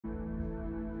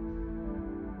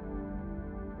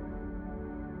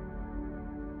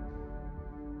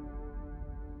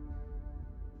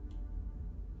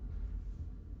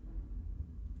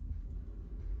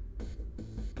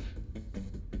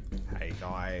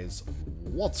guys,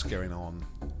 what's going on?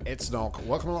 It's Nock.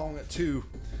 Welcome along to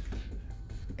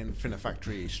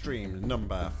Infinifactory stream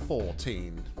number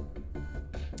 14.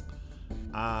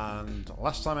 And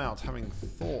last time out, having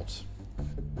thought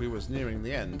we was nearing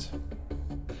the end,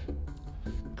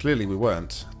 clearly we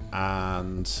weren't,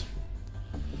 and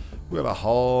we got a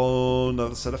whole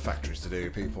nother set of factories to do,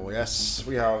 people. Yes,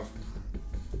 we have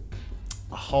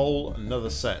a whole another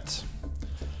set.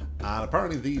 And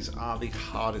apparently these are the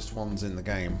hardest ones in the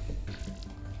game.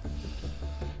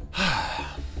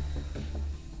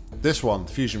 This one,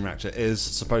 the fusion reactor, is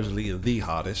supposedly the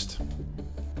hardest.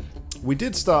 We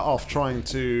did start off trying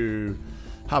to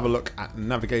have a look at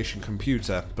navigation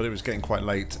computer, but it was getting quite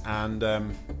late, and I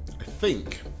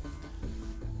think,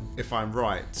 if I'm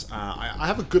right, I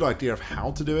have a good idea of how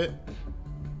to do it.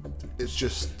 It's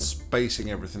just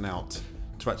spacing everything out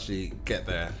to actually get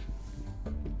there.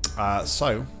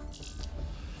 So,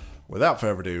 without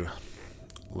further ado,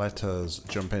 let us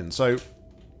jump in. So,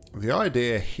 the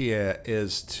idea here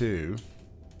is to...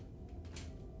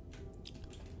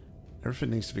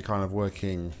 everything needs to be kind of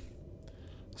working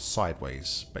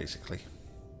sideways, basically.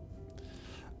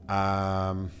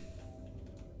 So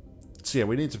yeah,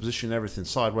 we need to position everything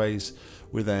sideways.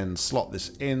 We then slot this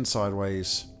in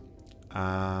sideways,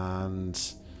 and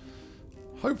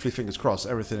hopefully, fingers crossed,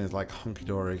 everything is like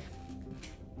hunky-dory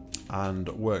and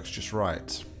works just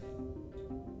right.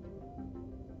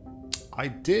 I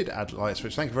did add light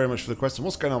switch. Thank you very much for the question.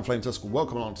 What's going on, Flame Tusk?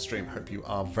 Welcome along to stream. Hope you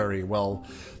are very well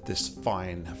this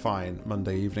fine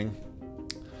Monday evening.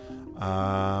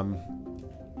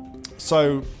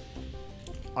 So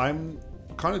I'm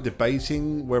kind of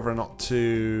debating whether or not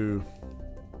to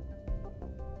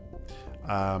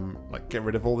like get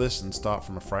rid of all this and start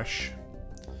from afresh.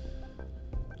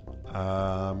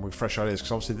 With fresh ideas,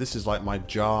 because obviously this is like my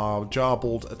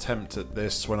jarbled attempt at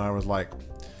this when I was like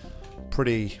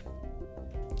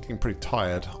getting pretty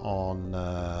tired on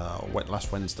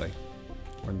last Wednesday.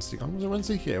 Was it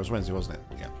Wednesday? Yeah, it was Wednesday, wasn't it?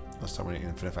 Yeah, last time we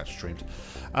Infinifactory streamed.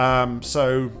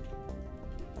 So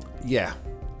yeah,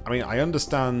 I mean, I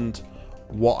understand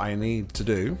what I need to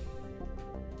do,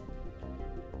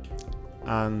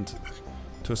 and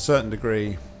to a certain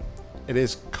degree it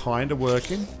is kind of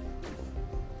working.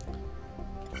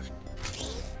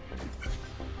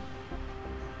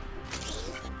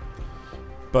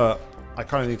 But I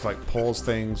kind of need to like pause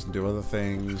things and do other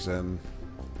things, and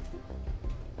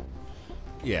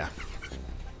yeah.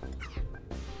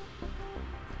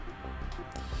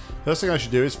 First thing I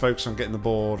should do is focus on getting the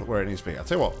board where it needs to be. I'll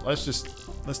tell you what, let's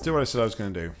do what I said I was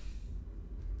going to do.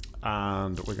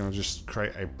 And we're going to just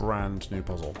create a brand new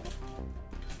puzzle.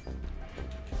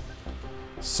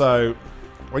 So,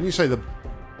 when you say you're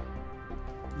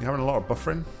having a lot of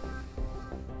buffering,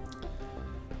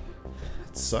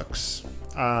 it sucks.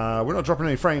 We're not dropping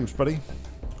any frames, buddy.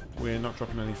 We're not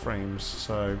dropping any frames,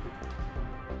 so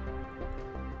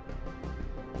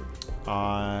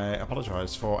I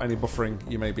apologise for any buffering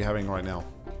you may be having right now.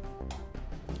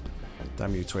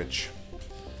 Damn you, Twitch.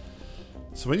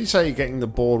 So when you say you're getting the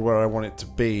board where I want it to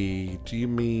be, do you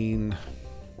mean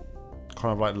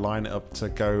kind of like line it up to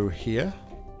go here?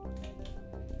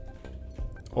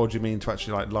 Or do you mean to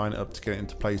actually like line it up to get it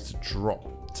into place to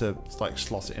drop, to like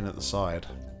slot it in at the side?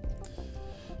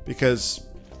 Because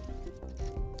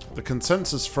the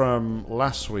consensus from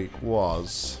last week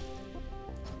was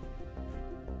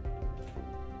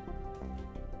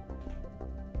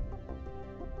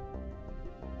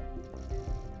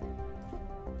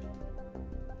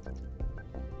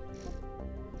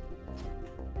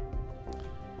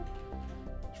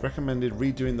it's recommended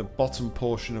redoing the bottom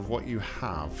portion of what you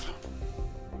have.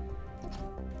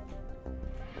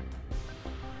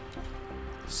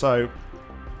 So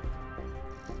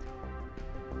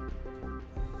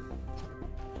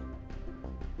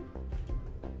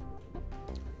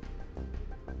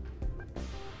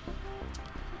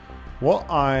what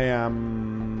I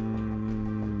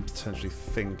am potentially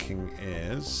thinking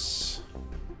is,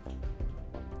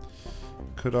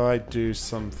 could I do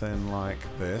something like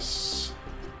this?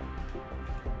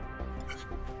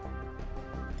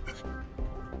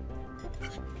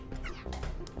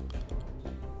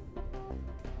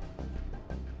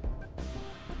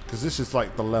 Because this is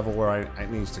like the level where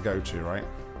it needs to go to, right?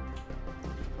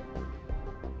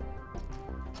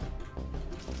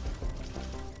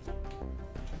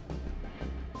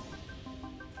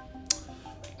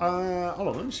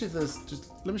 Hold on, let me see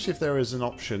if there is an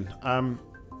option.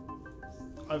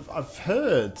 I've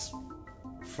heard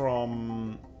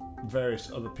from various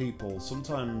other people.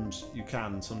 Sometimes you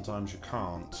can, sometimes you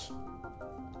can't.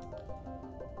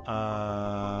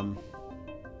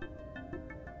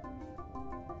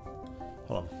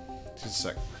 Hold on. Just a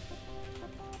sec.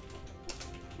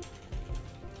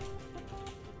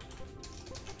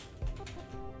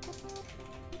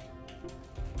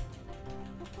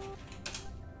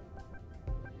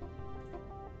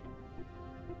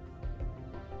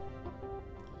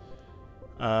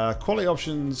 Quality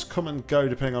options come and go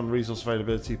depending on resource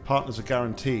availability. Partners are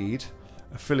guaranteed.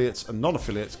 Affiliates and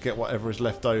non-affiliates get whatever is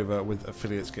left over, with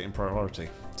affiliates getting priority.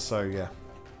 So yeah.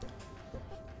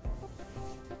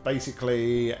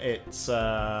 Basically, it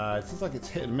seems like it's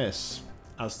hit and miss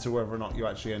as to whether or not you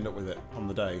actually end up with it on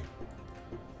the day.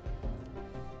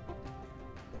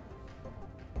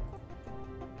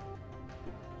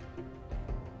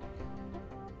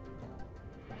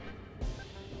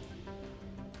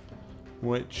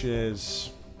 Which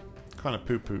is kind of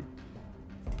poo-poo.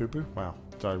 Poo-poo? Wow.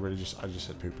 Did I really just... I just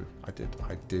said poo-poo. I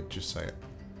did just say it.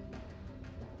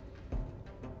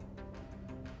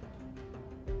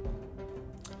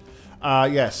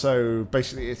 Yeah, so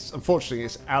basically it's... Unfortunately,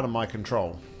 it's out of my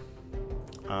control.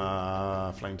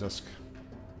 Flame Tusk.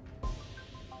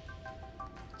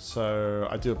 So,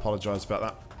 I do apologise about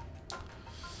that.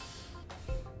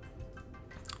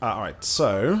 Alright,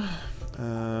 so...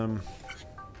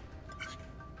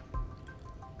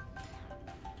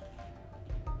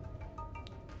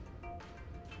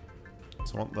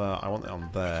 So I want it on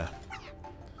there.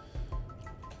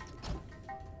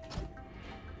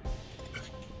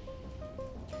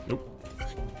 Nope.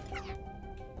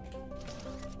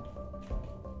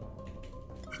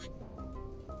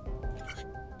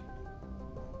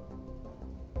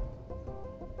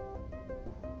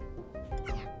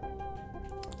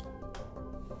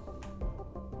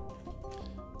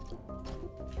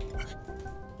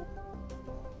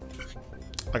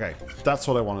 Okay, that's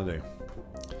what I want to do.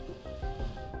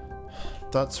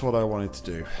 That's what I wanted to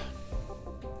do.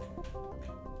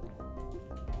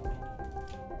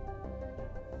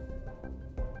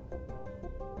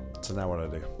 So now what do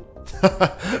I do?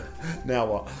 Now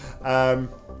what?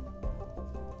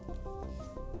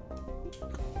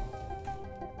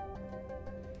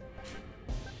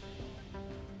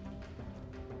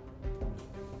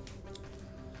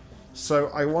 So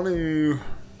I want to...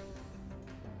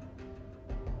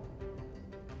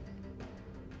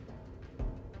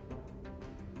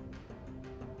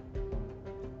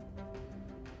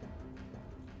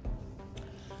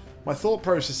 My thought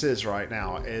process is right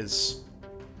now is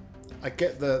I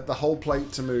get the whole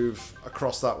plate to move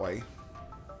across that way,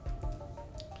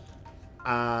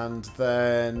 and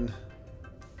then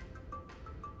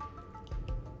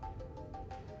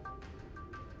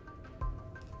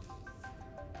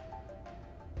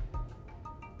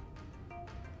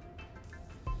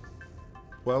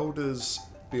welders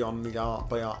beyond the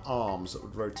arms that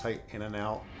would rotate in and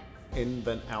out, in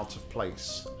then out of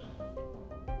place.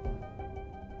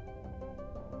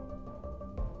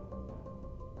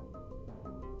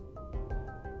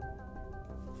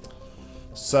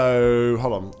 So,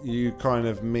 hold on, you kind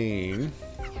of mean,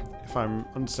 if I'm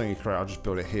understanding you correct, I'll just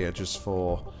build it here just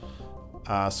for,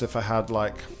 so if I had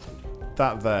like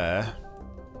that there,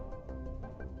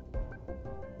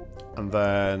 and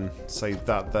then say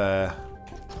that there,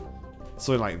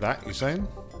 something like that, you're saying?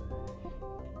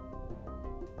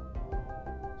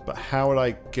 But how would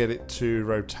I get it to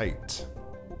rotate?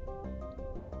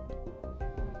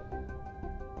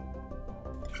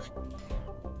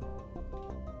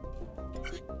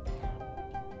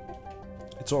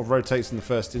 It sort of rotates in the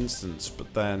first instance,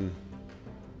 but then...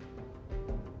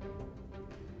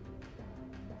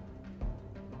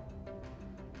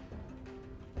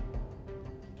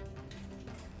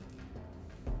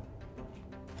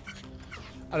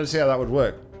 I don't see how that would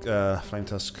work, Flame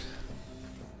Tusk.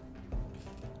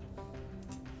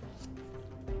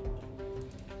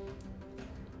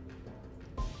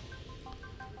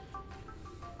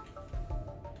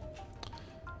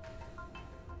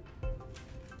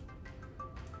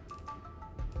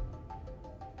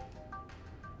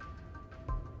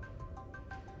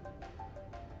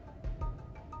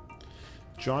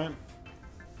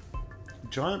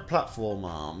 Giant platform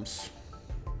arms,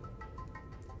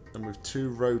 and with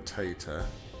two rotator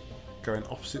going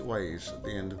opposite ways at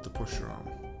the end of the pusher arm.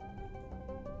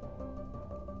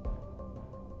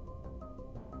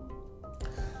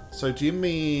 So do you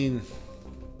mean...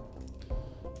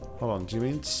 Hold on, do you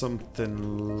mean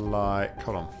something like...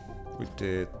 Hold on. We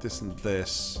did this and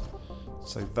this.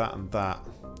 Say that and that.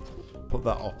 Put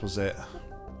that opposite.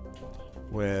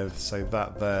 With, say,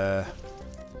 that there.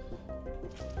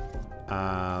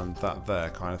 And that there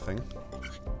kind of thing.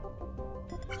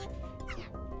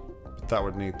 But that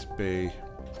would need to be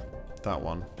that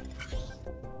one.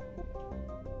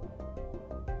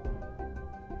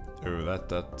 Ooh,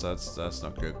 that's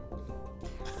not good.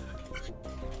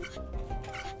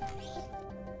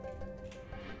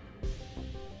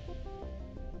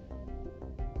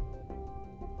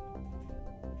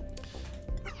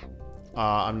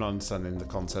 I'm not understanding the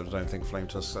concept, I don't think, Flame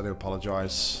Tusks. I do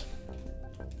apologise.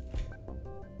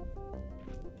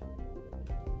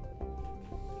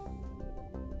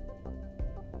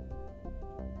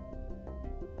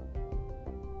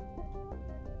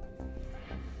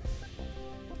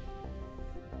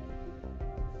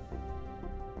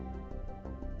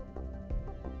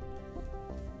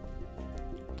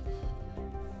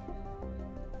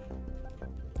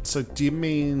 So do you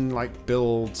mean like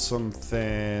build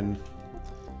something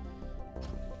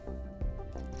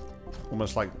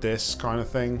almost like this kind of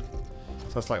thing?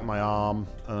 So that's like my arm,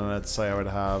 and then let's say I would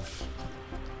have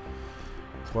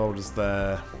welders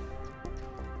there.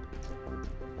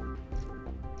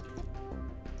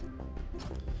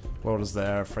 Welders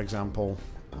there, for example,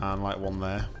 and like one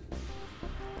there.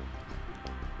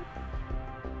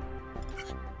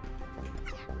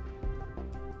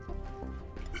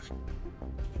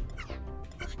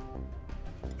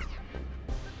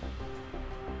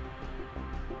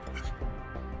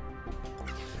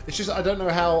 It's just I don't know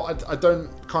how I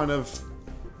don't kind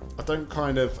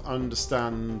of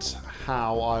understand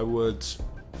how I would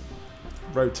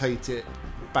rotate it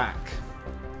back.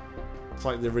 It's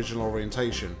like the original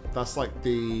orientation. That's like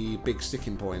the big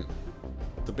sticking point.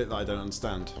 The bit that I don't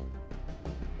understand.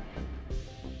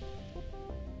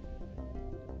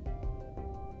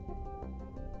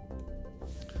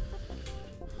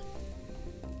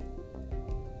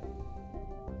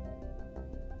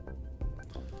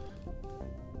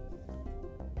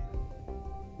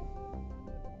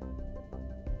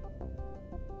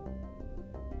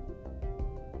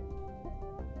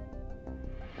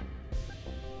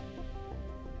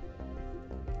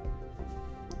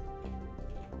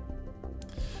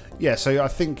 Yeah, so I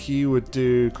think you would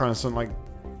do kind of something like,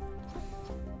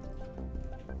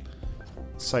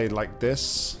 say, like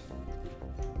this.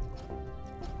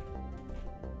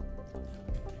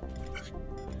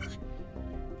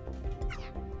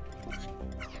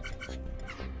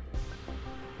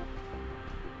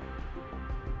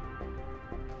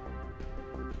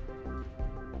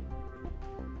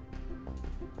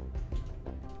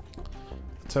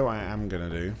 So what I am going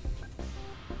to do,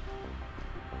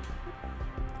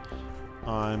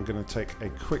 I'm going to take a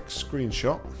quick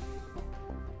screenshot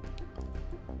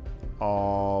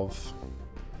of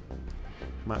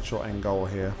match your end goal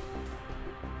here.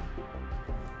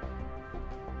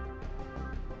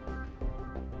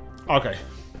 Okay.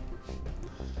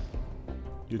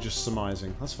 You're just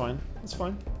surmising. That's fine. That's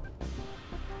fine.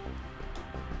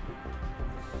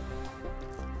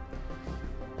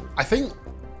 I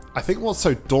think what's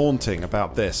so daunting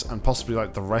about this, and possibly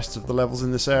like the rest of the levels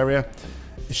in this area,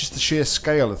 it's just the sheer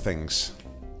scale of things.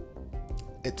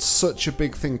 It's such a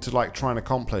big thing to like try and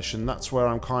accomplish, and that's where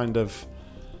I'm kind of...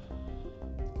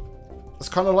 It's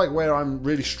kind of like where I'm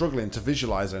really struggling to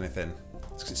visualize anything.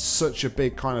 It's such a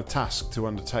big kind of task to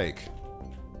undertake.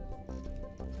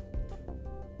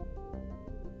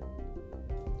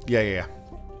 Yeah.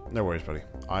 No worries, buddy.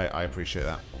 I appreciate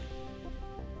that.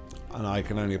 And I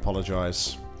can only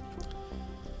apologise.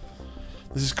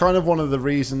 This is kind of one of the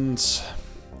reasons...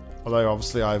 Although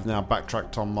obviously I've now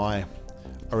backtracked on my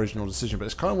original decision, but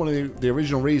it's kind of one of the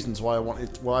original reasons why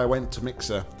I went to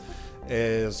Mixer,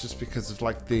 is just because of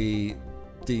like the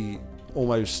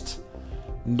almost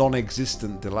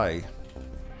non-existent delay.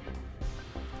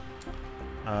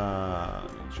 Let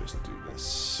me just do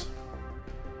this.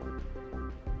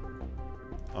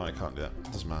 Oh, I can't do that.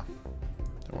 It doesn't matter.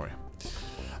 Don't worry.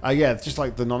 Yeah, just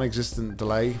like the non-existent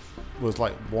delay was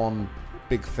like one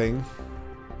big thing.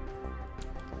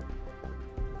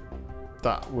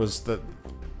 That was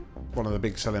one of the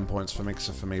big selling points for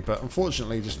Mixer for me, but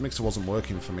unfortunately just Mixer wasn't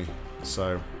working for me,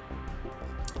 so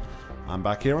I'm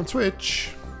back here on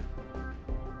Twitch.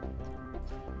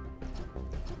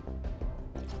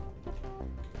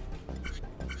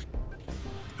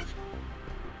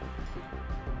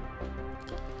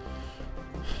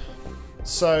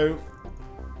 So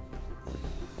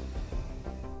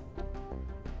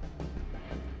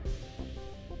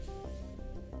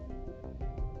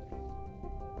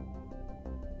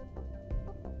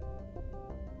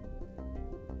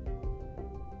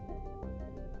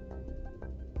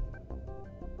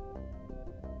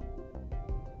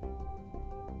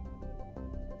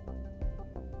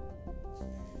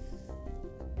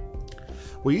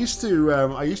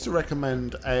I used to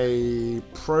recommend a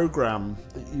program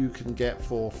that you can get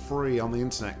for free on the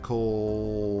internet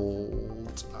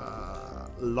called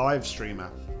Live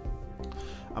Streamer.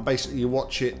 and basically you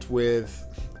watch it with...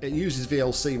 It uses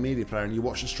VLC Media Player, and you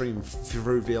watch the stream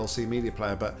through VLC Media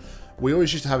Player, but we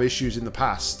always used to have issues in the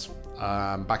past,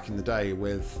 back in the day,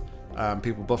 with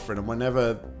people buffering, and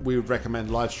whenever we would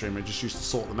recommend live stream, it just used to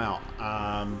sort them out.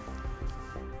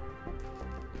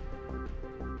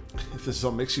 If this is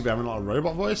on Mix, you'd be having like a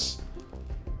robot voice.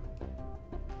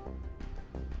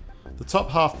 The top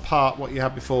half part, what you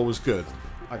had before, was good.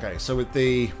 Okay, so with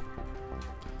the...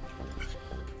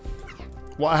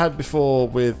 What I had before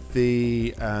with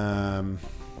the... Alright,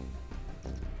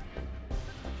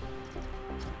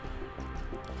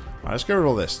 let's get rid of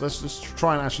all this. Let's just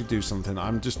try and actually do something.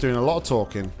 I'm just doing a lot of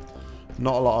talking,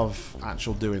 not a lot of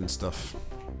actual doing stuff.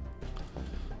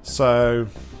 So...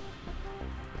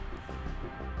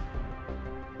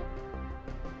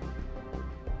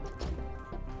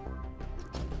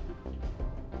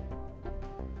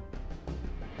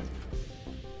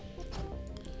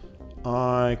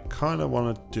 I kind of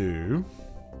want to do...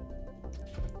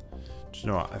 Do you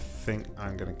know what? I think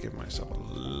I'm going to give myself a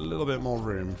little bit more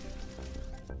room.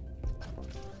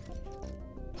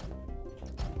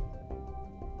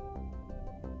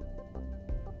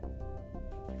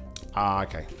 Ah,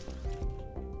 okay.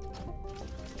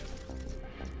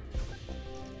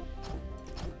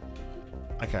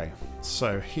 Okay,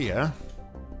 so here,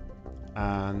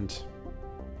 and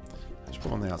let's put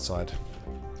them on the outside.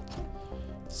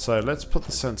 So let's put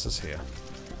the sensors here.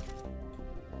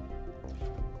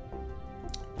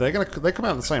 They come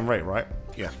out at the same rate, right?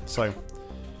 Yeah. So I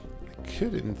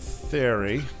could, in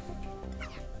theory,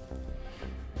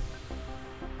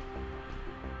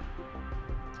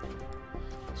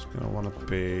 it's going to want to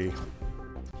be.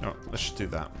 Oh, let's just do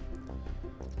that.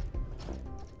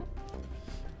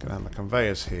 Go down the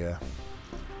conveyors here.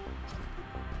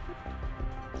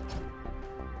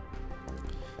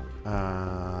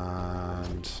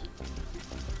 And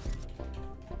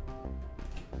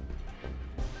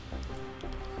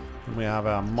then we have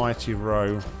our mighty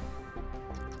row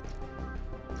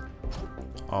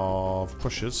of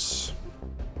pushers,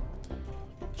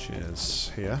 which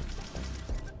is here.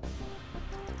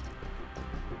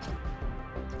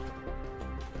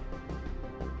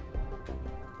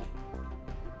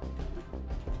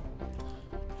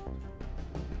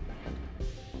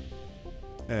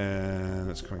 And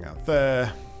it's coming out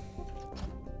there.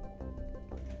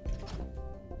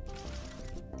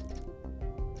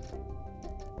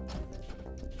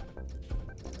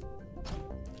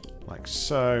 Like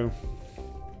so.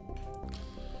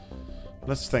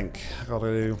 Let's think. I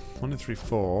gotta do 1, 2, 3,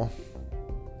 4,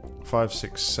 5,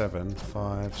 6, 7,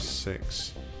 5,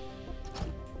 6.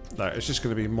 No, it's just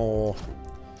going to be more.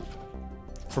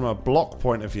 From a block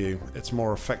point of view, it's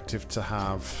more effective to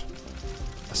have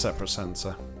a separate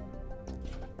sensor.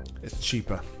 It's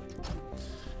cheaper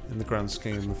in the grand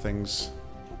scheme of things.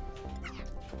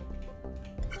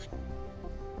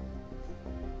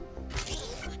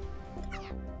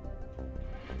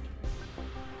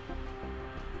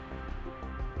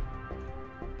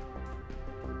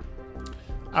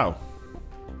 Oh.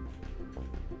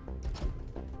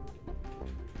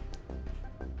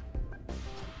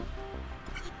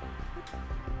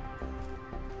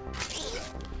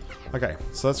 Okay,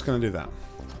 so that's going to do that.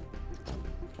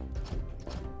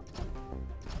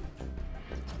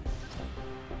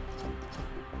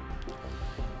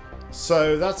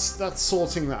 So that's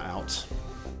sorting that out.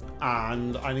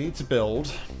 And I need to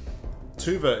build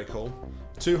 2 vertical,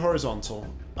 2 horizontal,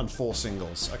 and 4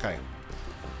 singles. Okay.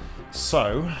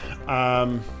 So,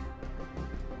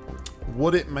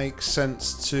 would it make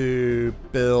sense to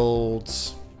build...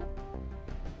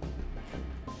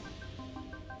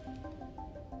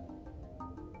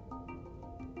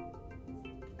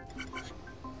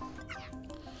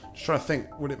 Just trying to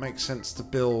think, would it make sense to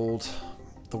build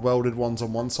the welded ones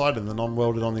on one side and the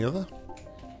non-welded on the other?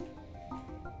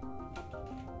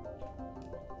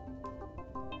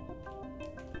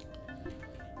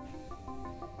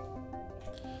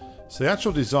 So the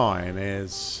actual design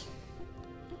is,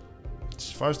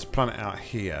 if I was to plan it out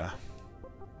here,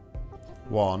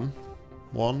 1,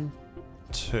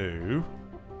 2,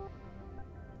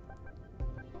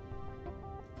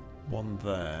 1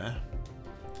 there,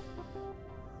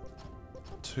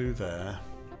 2 there,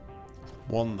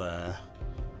 1 there,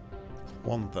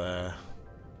 1 there,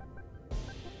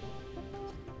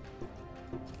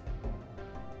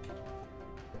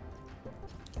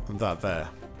 and that there.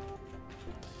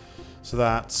 So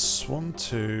that's 1,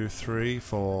 2, 3,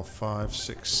 4, 5,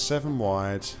 6, 7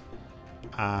 wide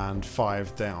and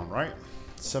 5 down, right?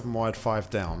 7 wide, 5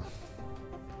 down.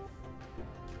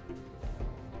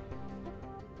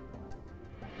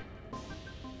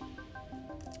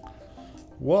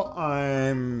 What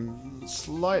I'm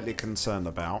slightly concerned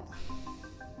about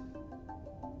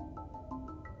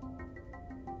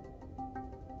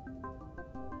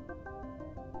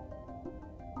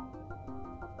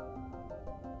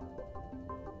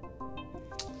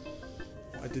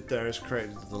what I did there is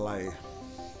created a delay.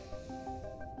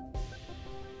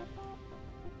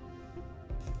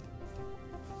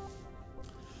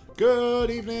 Good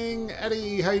evening,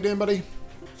 Eddie. How you doing, buddy?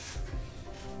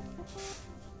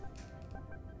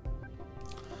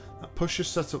 That push is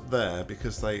set up there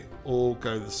because they all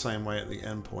go the same way at the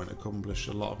end point, accomplish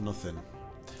a lot of nothing.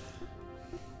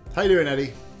 How you doing,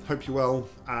 Eddie? Hope you're well.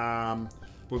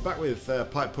 We're back with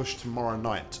Pipe Push tomorrow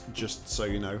night, just so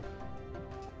you know.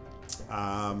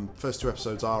 First 2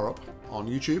 episodes are up on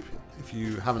YouTube, if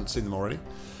you haven't seen them already.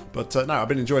 But no, I've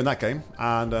been enjoying that game,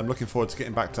 and I'm looking forward to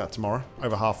getting back to that tomorrow.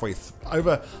 Over half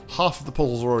of the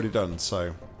puzzles are already done,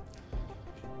 so...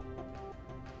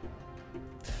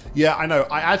 Yeah, I know.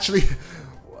 I actually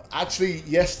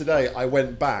yesterday I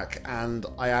went back and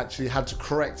I actually had to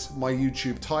correct my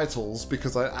YouTube titles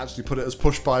because I actually put it as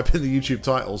Push Pipe in the YouTube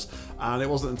titles, and it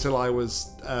wasn't until I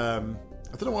was... I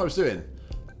don't know what I was doing.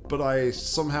 But I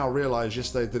somehow realised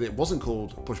yesterday that it wasn't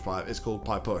called Push Pipe, it's called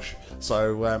Pipe Push.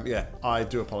 So, yeah, I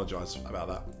do apologise about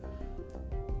that.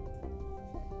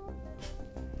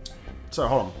 So,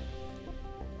 hold on.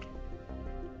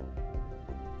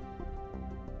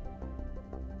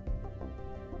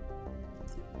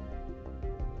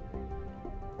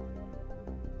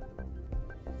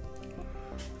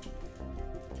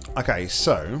 Okay,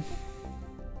 so...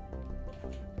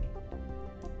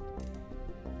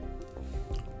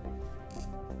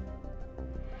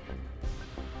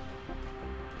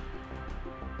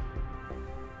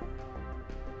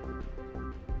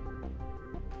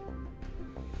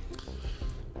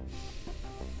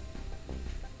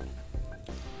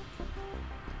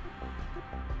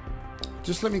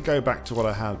 Just let me go back to what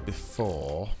I had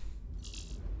before.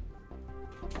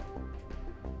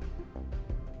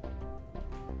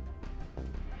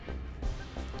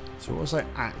 So what was I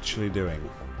actually doing?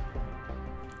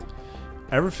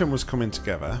 Everything was coming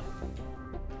together.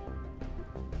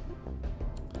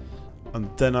 And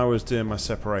then I was doing my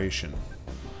separation.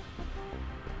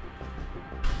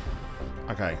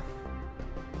 Okay.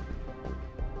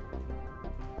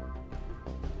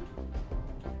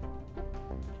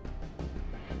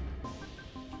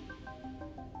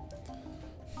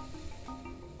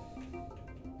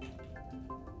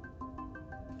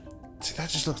 That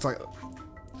just looks like...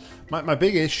 My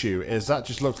big issue is that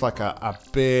just looks like a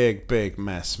big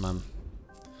mess, man.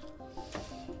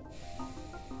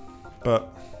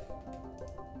 But...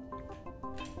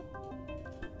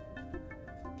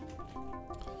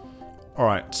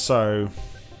 Alright, so...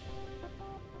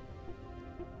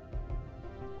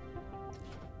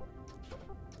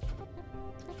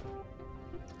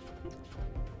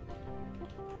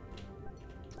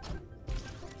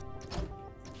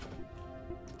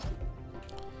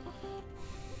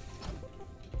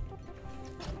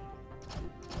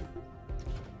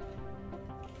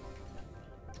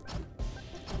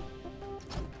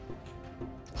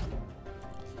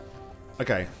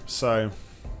 Okay, so...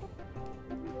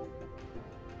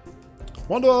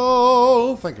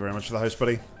 Wonderful! Thank you very much for the host,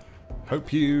 buddy.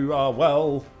 Hope you are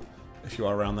well, if you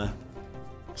are around there.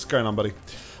 What's going on, buddy?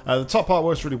 The top part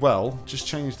works really well. Just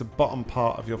change the bottom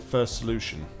part of your first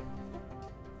solution.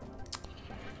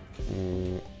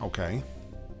 Okay.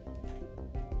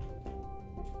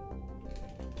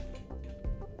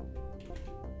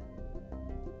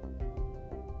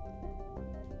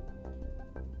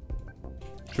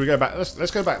 Should we go back?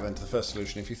 Let's go back then to the first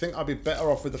solution. If you think I'd be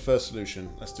better off with the first solution,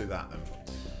 let's do that then.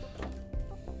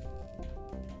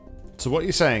 So what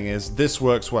you're saying is this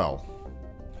works well.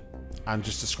 And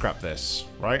just to scrap this,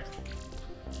 right?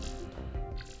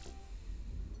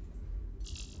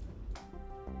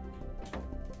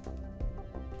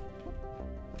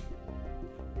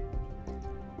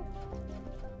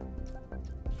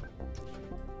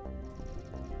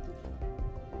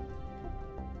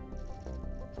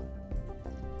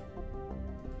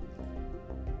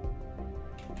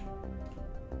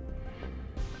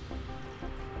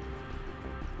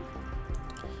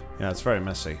 Yeah, it's very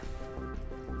messy,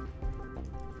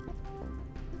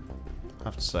 I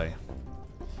have to say.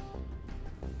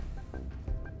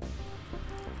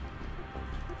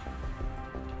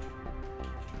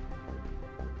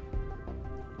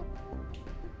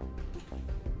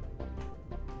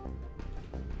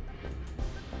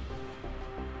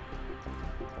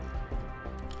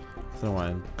 I don't know why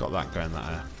I got that going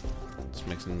there. This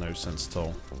makes no sense at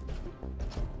all.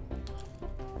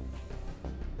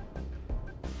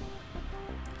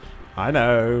 I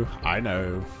know. I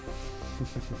know.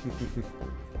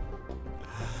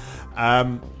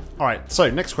 Alright, so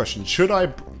next question. Should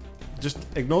I... Just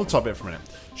ignore the top bit for a minute.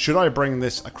 Should I bring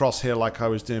this across here like I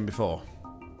was doing before?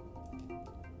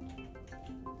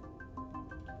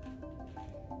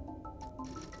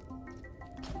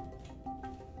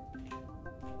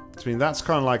 I mean, that's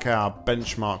kind of like our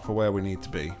benchmark for where we need to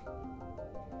be.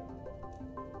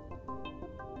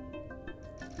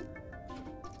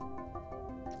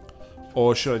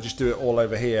 Or should I just do it all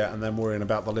over here and then worrying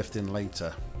about the lifting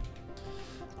later?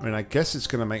 I mean, I guess it's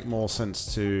going to make more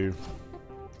sense to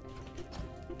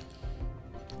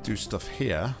do stuff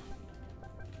here,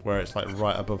 where it's like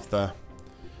right above the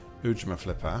Ujima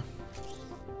flipper.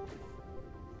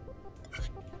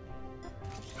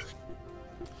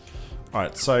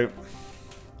 Alright, so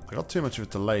I got too much of a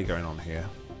delay going on here,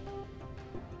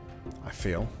 I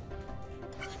feel.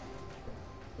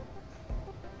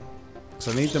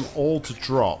 So I need them all to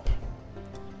drop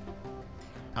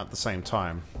at the same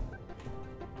time.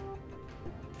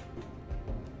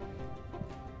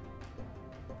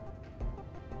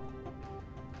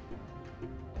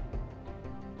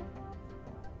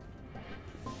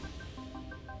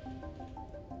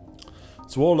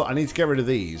 So all I need to get rid of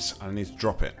these, and I need to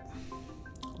drop it.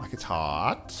 Like it's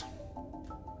hot.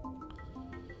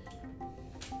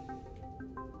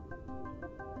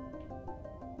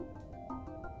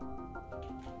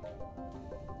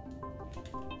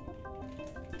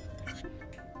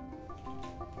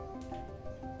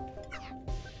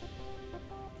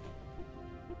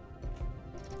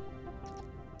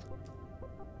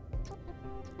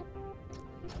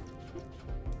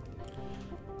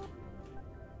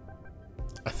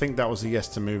 I think that was a yes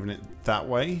to moving it that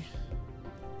way.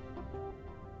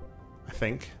 I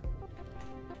think.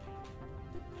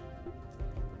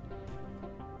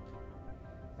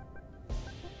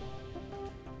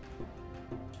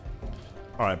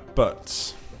 Alright,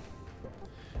 but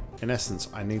in essence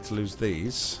I need to lose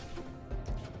these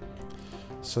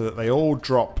so that they all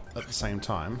drop at the same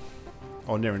time,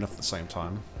 or near enough at the same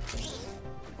time.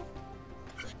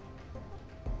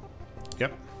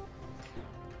 Yep.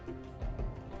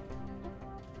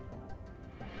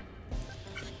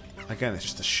 Again, it's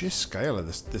just the sheer scale of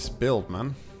this build,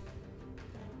 man.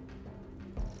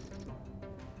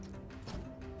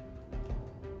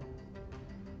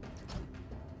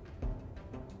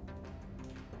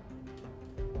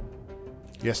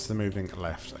 Yes, they're moving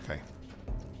left. Okay.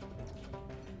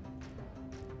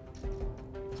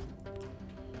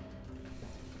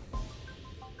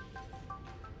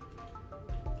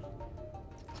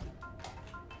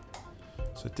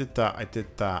 So I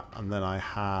did that, and then I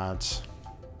had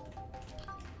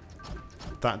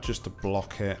that just to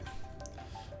block it,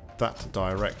 that to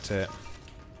direct it,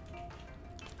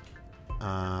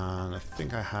 and I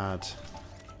think I had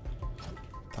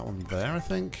that one there, I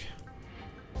think.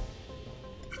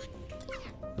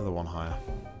 Another one higher.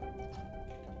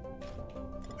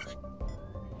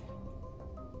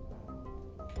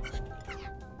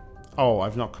 Oh,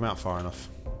 I've not come out far enough.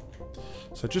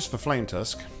 So just for Flame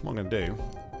Tusk, what I'm going to do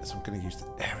is I'm going to use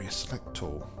the Area Select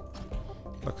tool.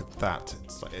 Look at that.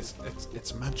 It's like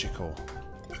it's magical.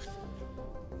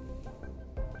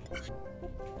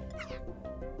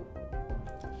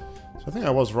 So I think I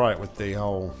was right with the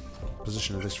whole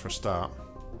position of this for a start.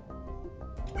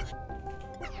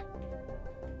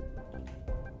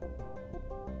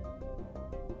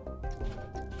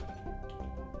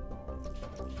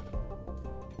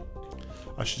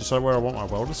 I should decide where I want my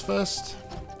welders first.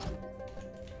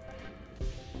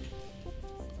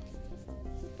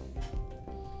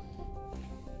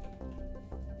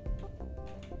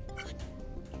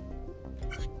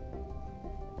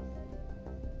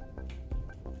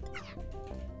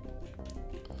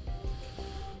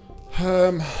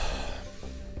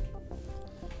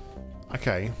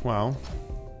 Okay, well.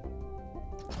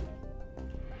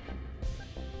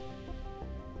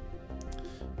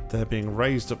 They're being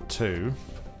raised up too.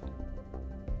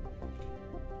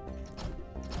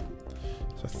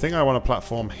 So I think I want a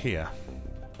platform here.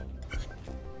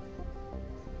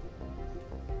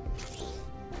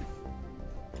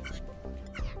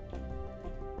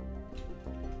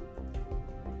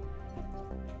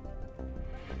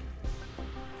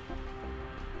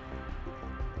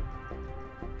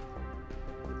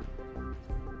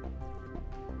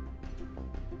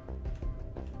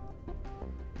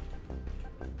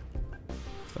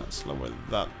 That's lower.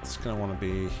 That's going to want to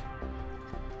be.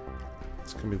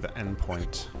 It's going to be the end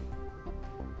point.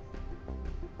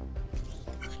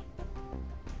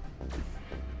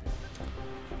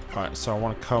 Alright, so I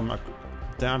want to come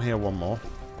down here one more.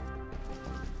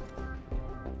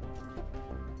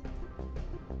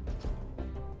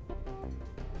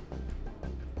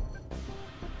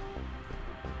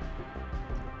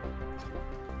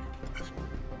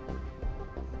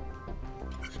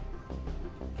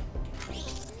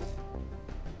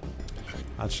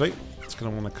 Actually, it's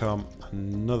going to want to come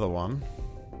another one.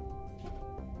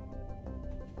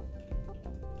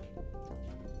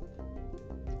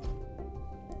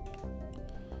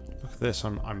 Look at this,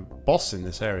 I'm bossing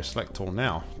this area select all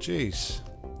now. Jeez.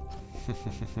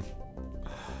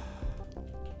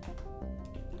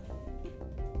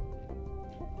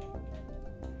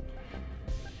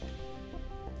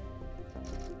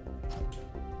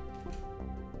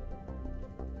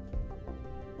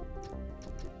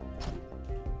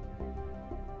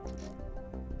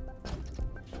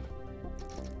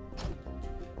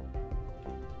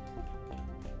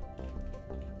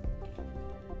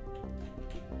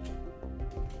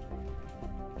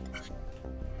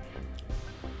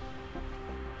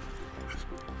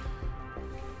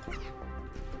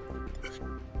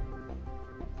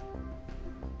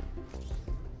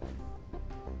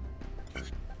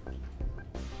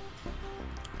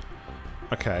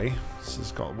 Okay, so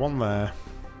it's got one there.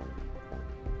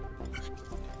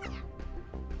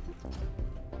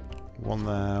 One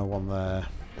there, one there.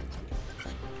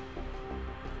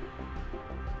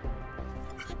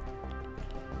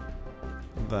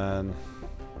 And then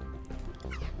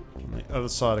on the other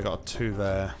side I got a 2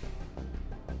 there.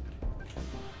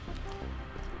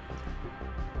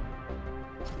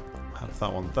 Have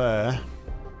that one there.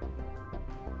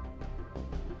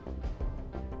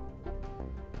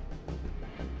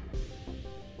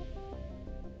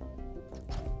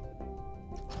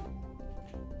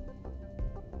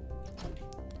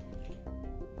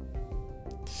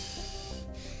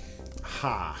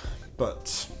 Ha!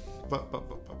 But.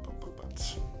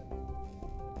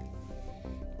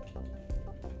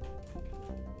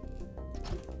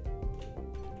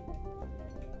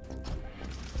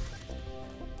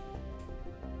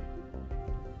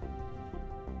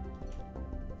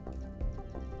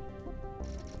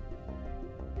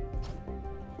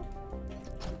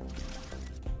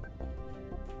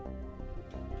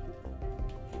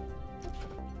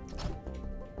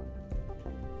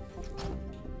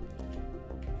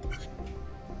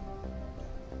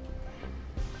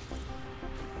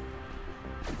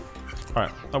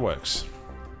 Alright, that works.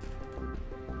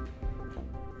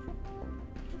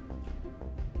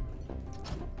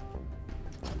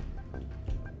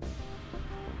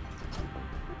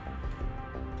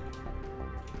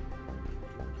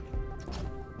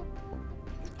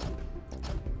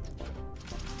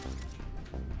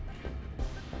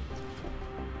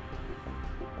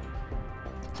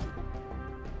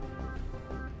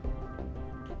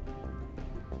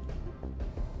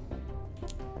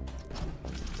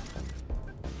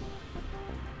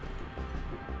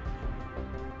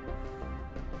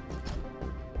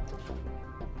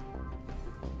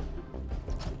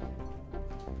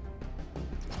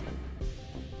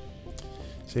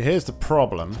 See, here's the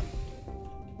problem.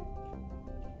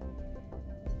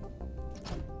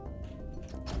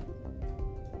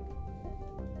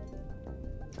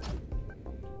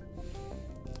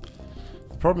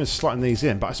 The problem is slotting these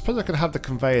in, but I suppose I could have the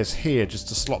conveyors here just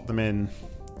to slot them in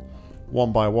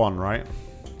one by one, right?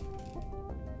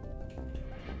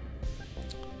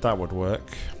 That would work.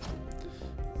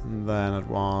 And then I'd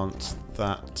want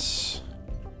that.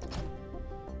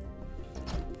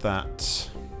 That.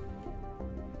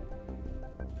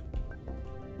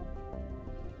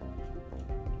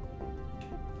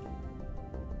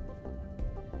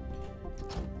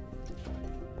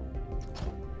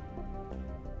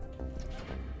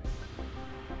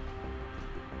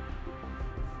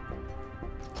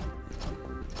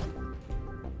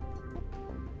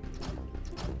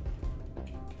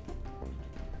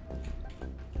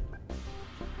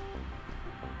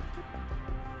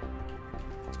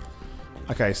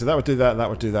 Okay, so that would do that, that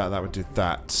would do that, that would do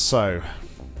that. So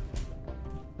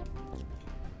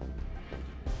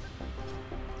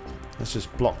let's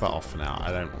just block that off for now.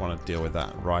 I don't want to deal with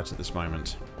that right at this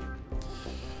moment.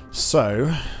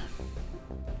 So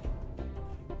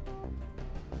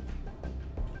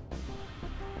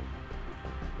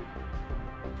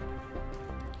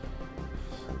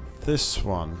this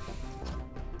one.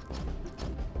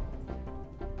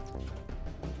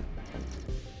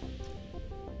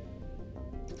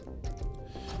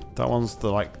 That one's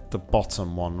the the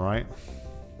bottom one, right?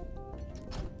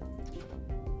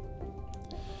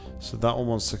 So that one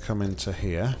wants to come into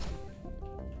here.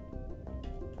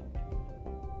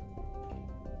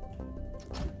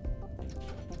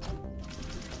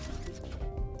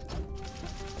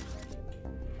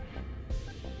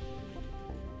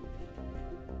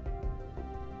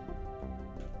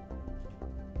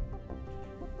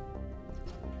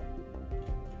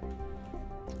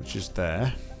 Which is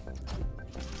there.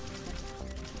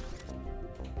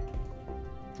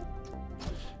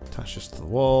 That's just the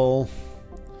wall.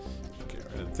 Get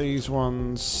rid of these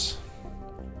ones.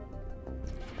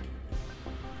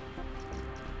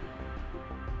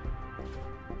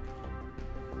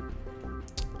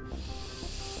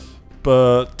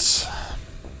 But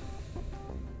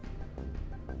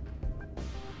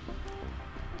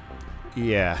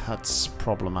yeah, that's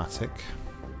problematic.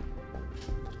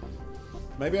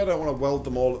 Maybe I don't want to weld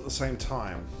them all at the same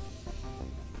time.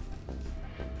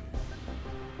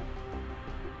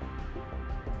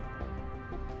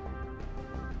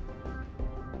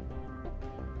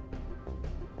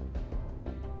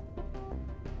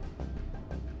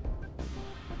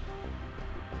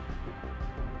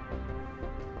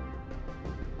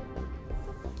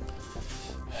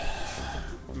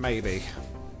 Maybe.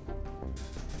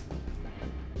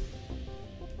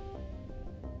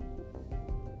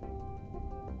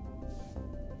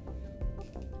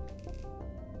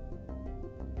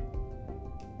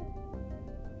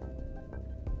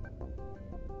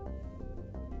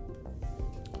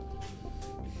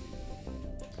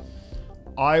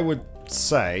 I would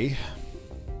say...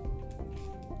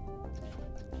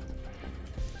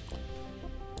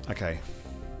 Okay.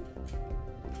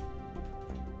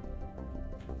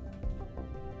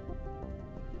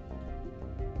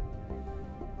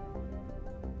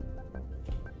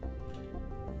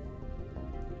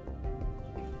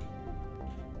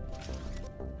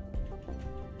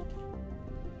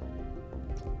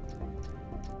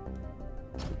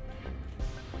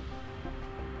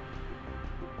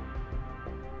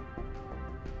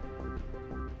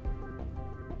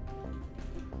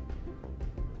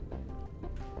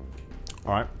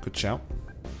 Alright, good shout.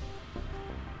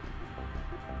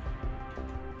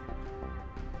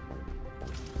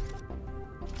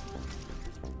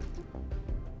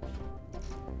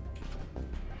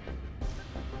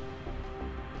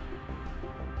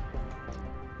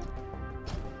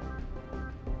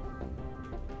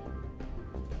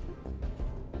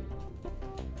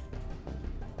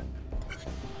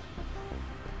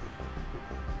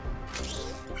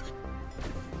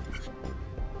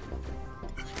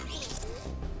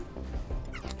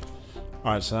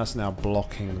 Alright, so that's now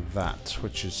blocking that,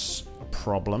 which is a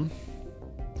problem.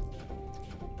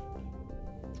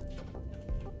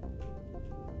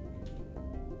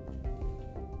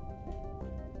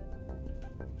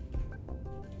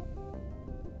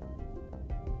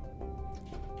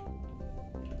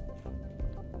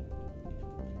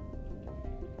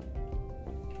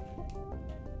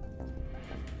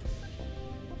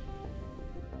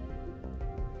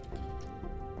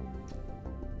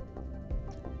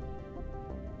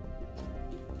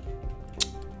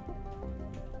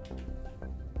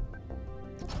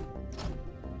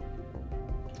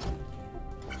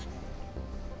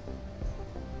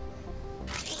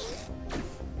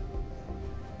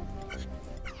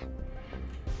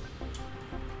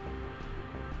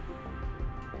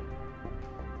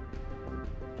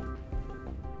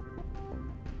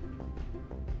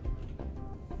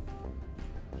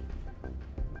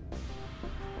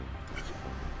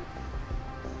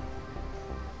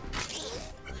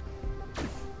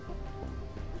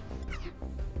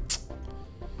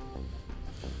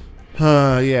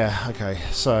 Yeah, okay,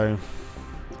 so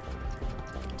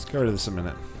let's go to this a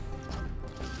minute.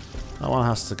 That one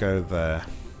has to go there.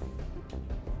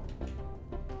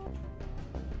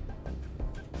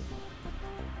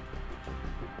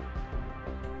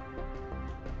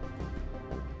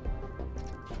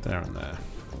 There and there.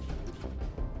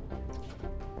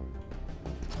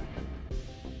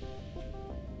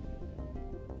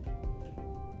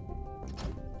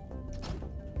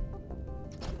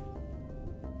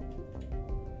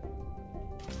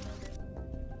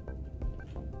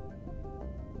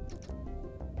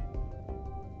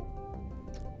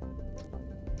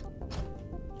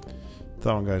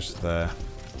 That one goes to there.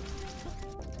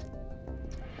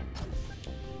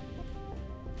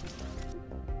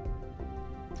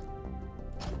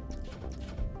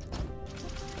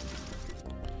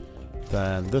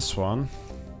 Then this one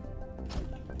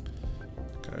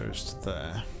goes to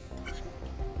there.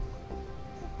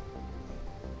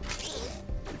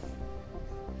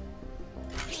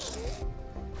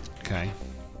 Okay.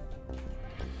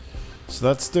 So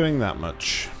that's doing that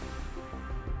much.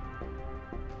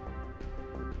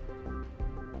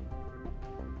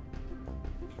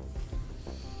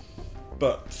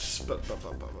 But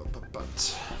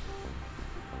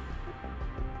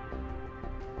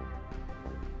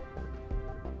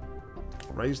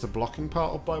raise the blocking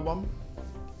part up by one.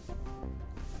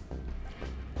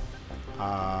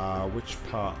 Which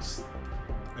parts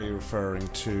are you referring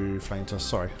to, Flame Toss?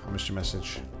 Sorry, I missed your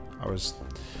message. I was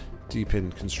deep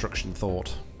in construction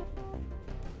thought.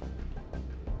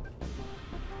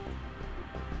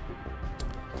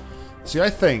 See, I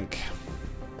think...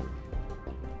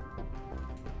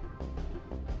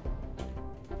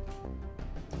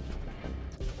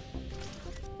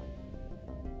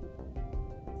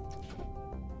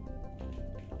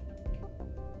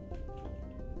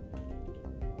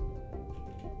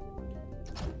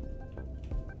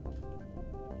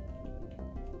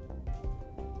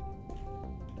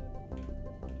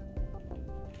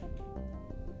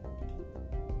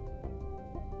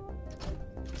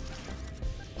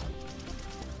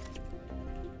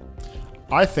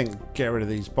 I think get rid of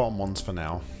these bottom ones for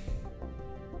now.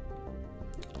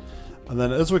 And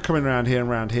then as we're coming around here and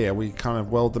around here, we kind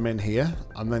of weld them in here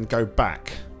and then go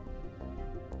back.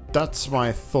 That's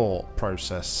my thought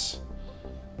process.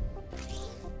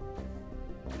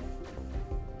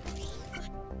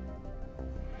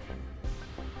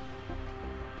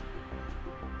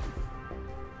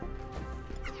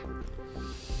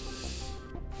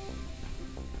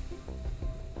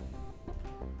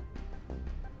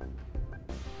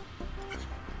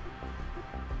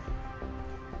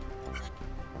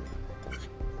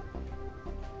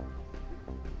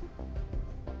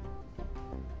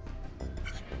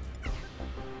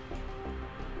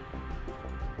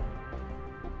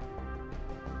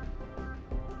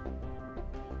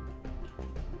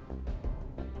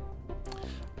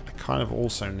 Kind of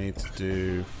also need to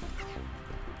do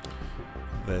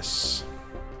this.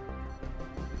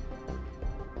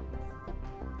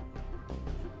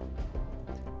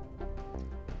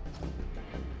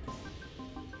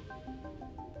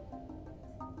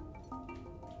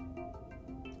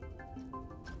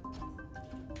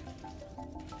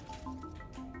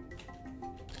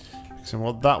 So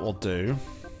what that will do...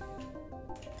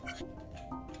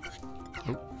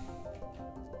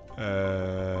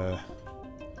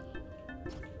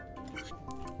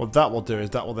 what that will do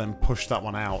is that will then push that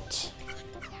one out.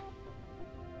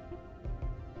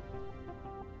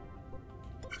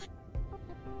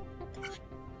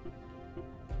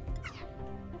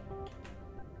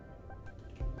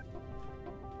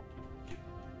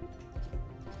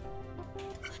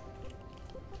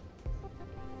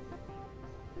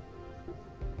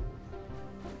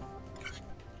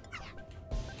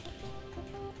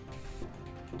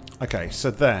 Okay,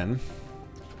 so then...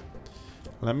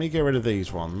 let me get rid of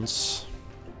these ones.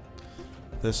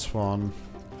 This one.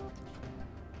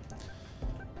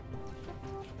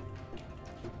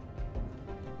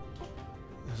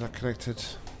 Is that connected?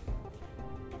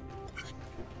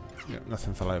 Yep,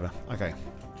 nothing fell over. Okay.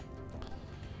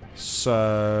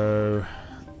 So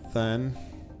then...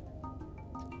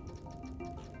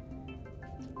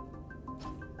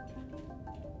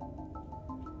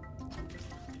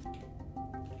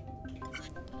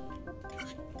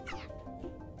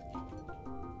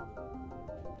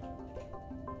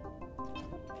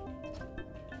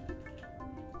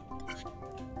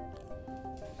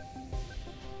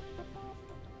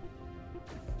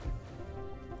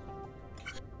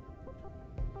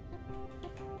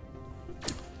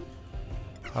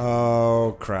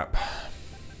 oh, crap.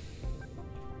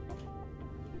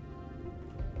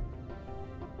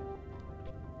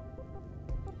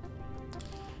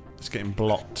 It's getting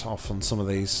blocked off on some of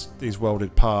these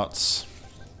welded parts.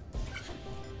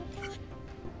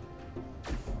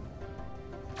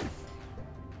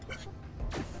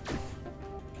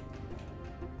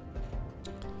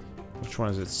 Which one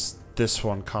is it? This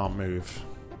one can't move.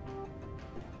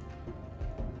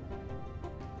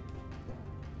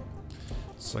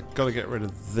 So I've got to get rid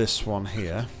of this one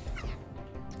here.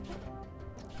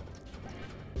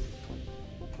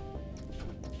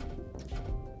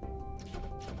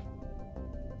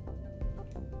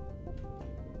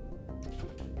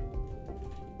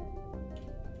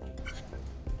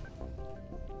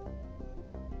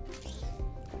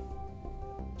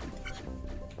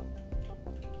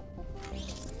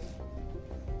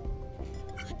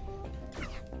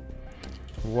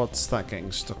 What's that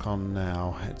getting stuck on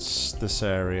now? It's this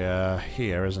area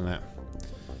here, isn't it?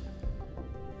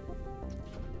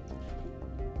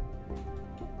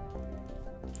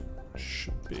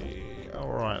 Should be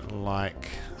alright like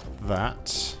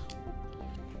that.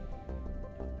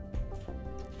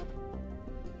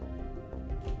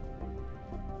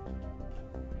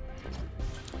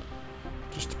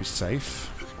 Just to be safe.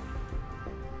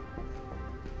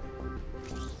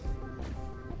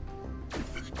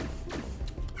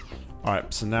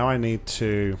 Alright, so now I need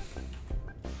to...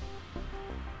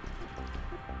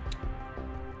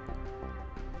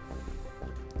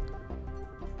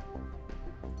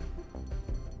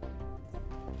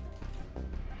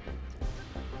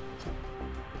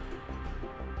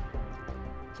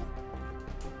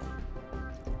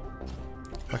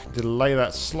 I can delay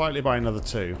that slightly by another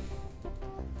 2.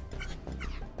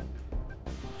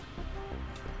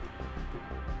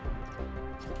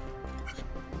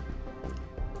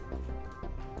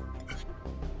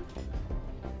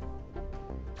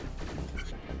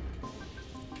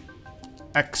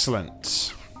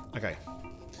 Excellent. Okay.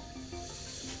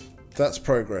 That's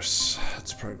progress.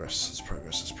 That's progress. That's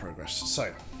progress. That's progress.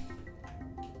 So.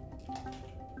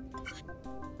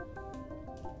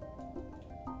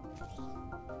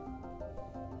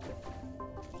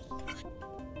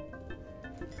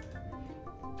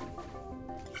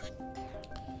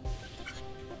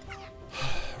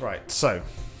 Right, so.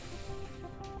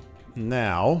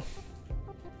 Now.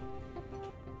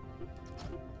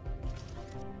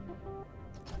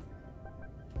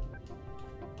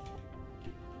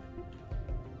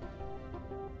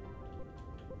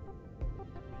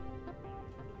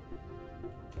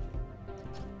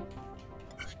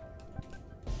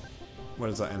 Where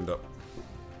does that end up?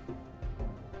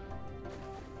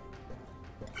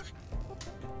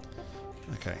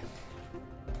 Okay.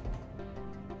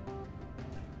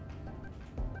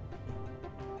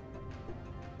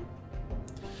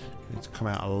 Need to come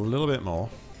out a little bit more.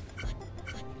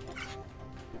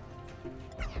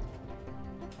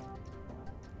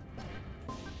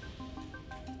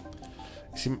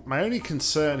 See, my only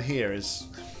concern here is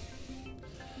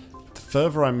the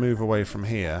further I move away from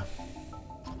here,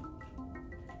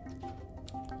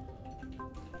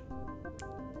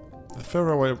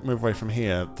 move away from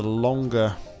here, the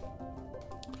longer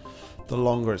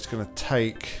it's going to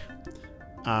take,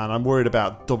 and I'm worried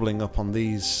about doubling up on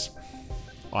these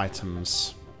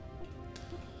items.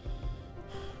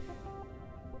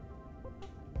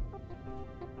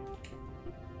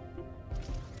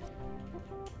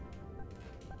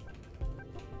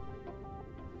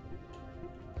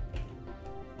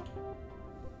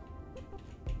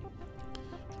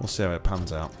 We'll see how it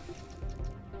pans out.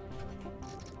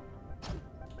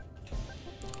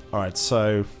 Alright,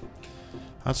 so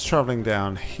that's travelling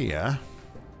down here.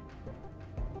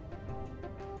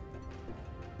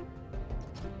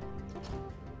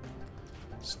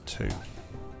 It's 2.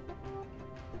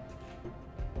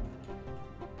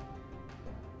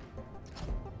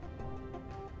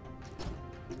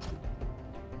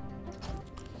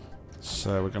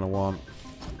 So we're going to want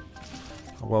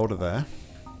a welder there.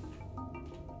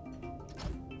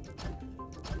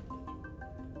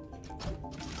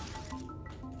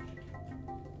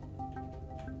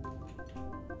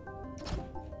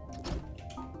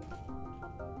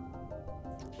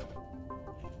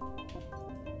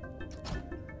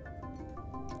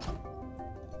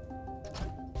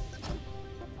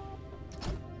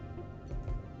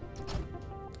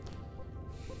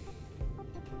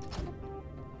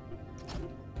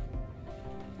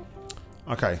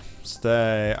 Okay, so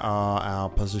there are our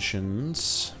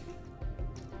positions.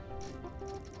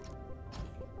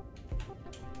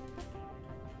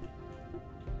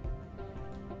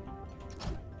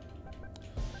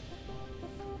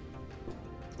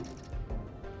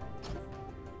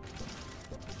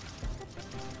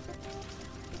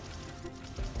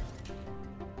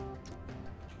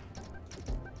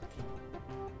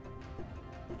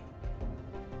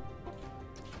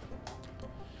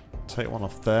 Take one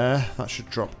off there. That should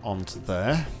drop onto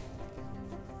there.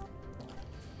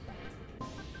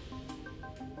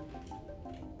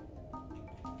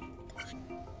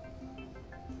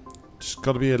 Just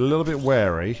got to be a little bit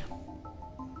wary.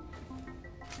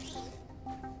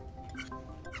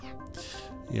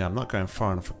 Yeah, I'm not going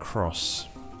far enough across.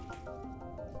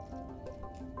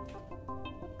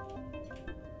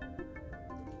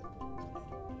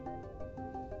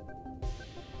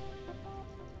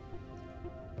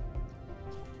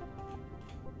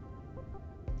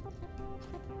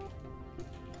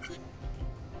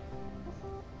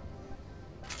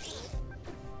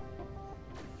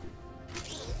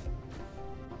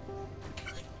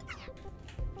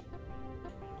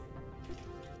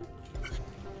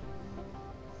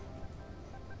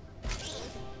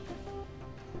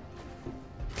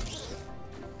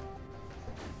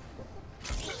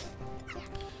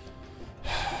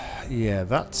 Yeah,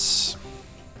 that's...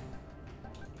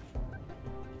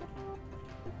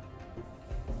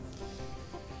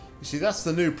 You see, that's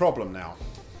the new problem now.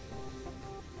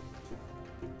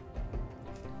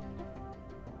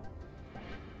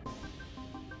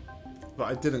 That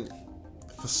I didn't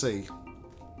foresee.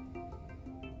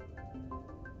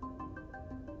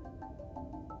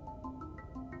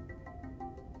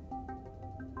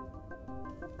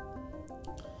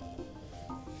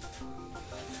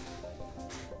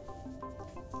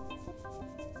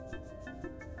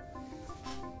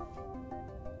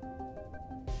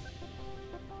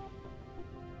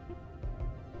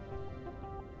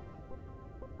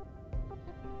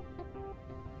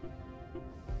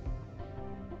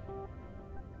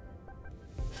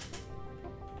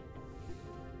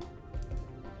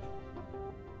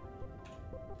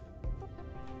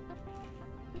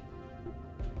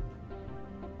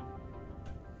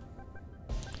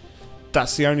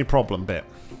 That's the only problem bit.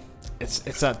 It's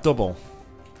that double.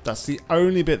 That's the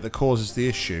only bit that causes the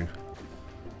issue.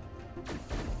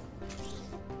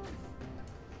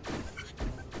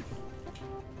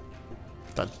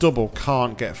 That double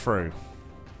can't get through.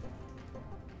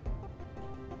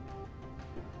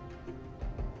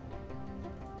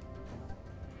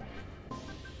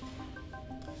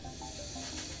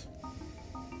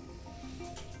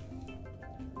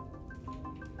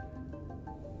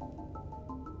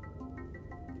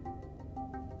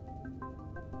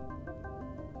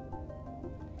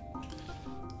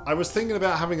 I was thinking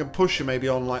about having a pusher maybe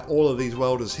on like all of these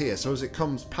welders here, so as it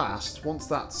comes past, once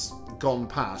that's gone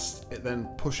past, it then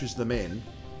pushes them in,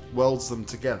 welds them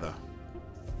together.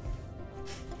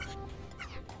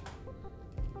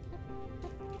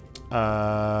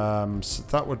 So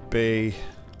that would be...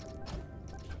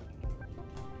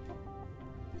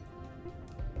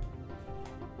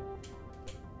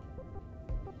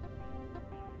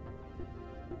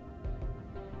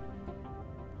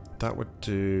 That would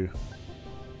do...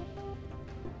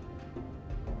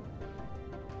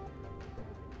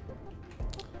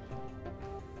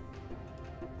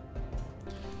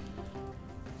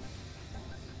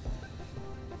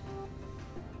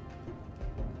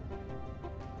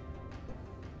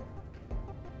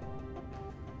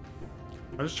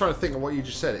 I'm just trying to think of what you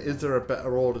just said. Is there a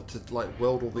better order to like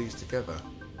weld all these together?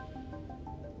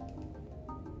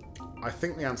 I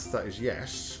think the answer to that is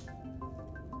yes.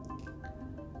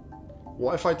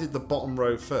 What if I did the bottom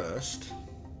row first?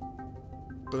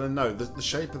 But then no, the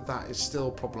shape of that is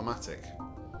still problematic.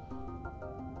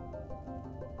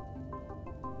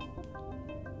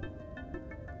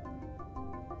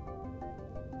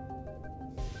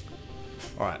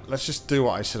 Alright, let's just do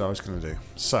what I said I was going to do.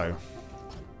 So...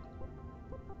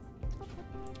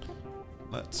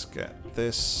 let's get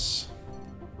this.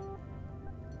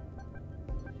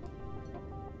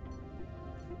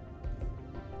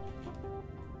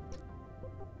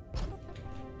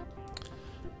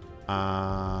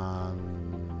 And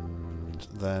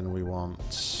then we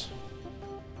want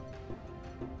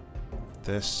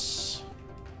this.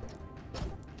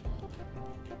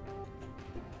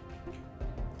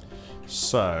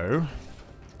 So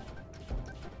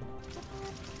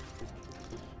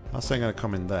that's going to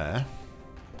come in there.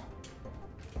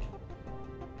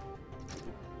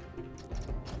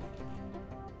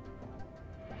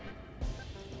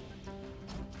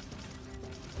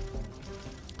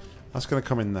 That's going to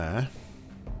come in there.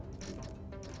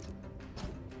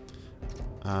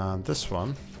 And this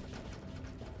one.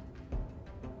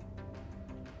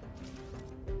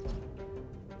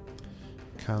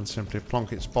 Can simply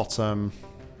plonk its bottom.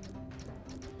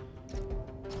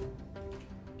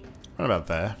 Right about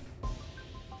there.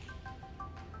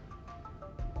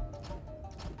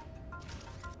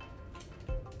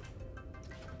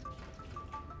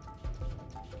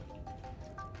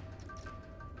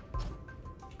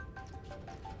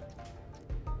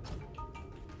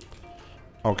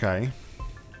 Okay.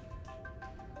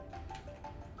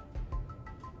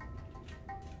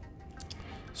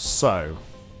 So,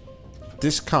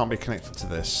 this can't be connected to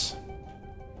this.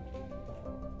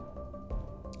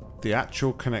 The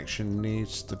actual connection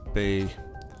needs to be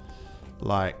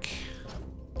like...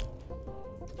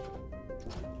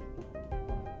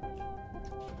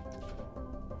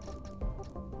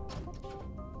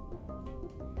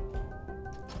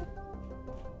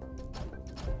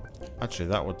 actually,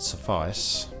 that would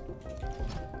suffice.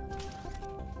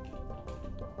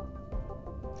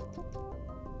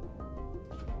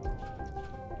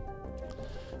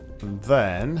 And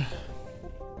then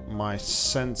my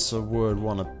sensor would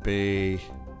want to be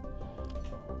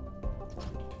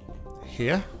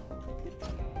here.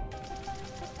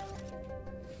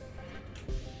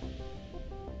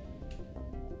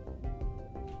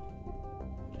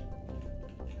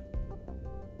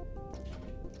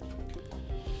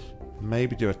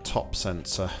 Maybe do a top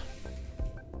sensor.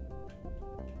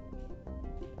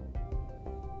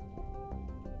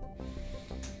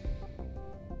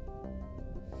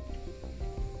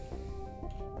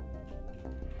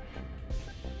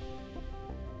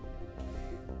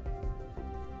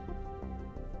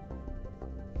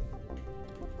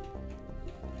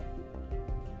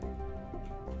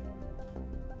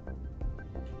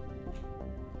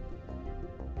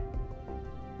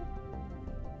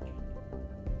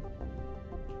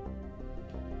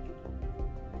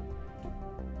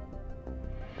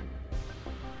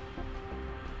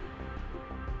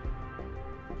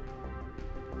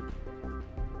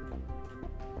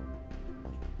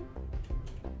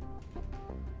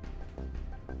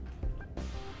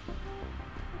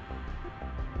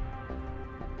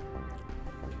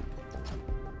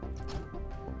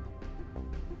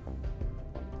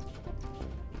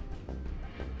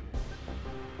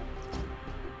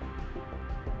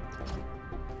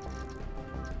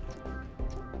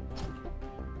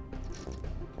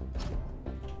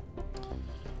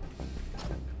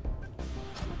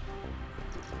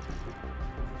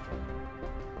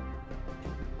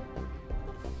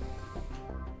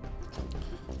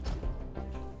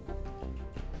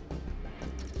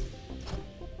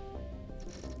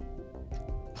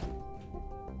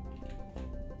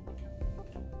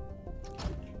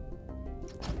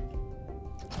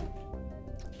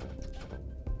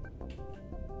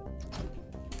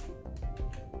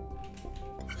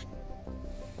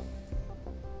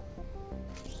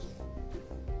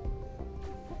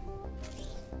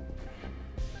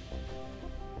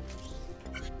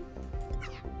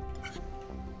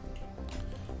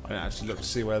 didn't actually look to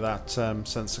see where that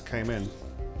sensor came in.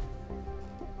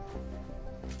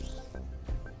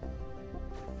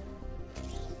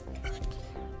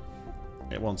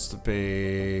 It wants to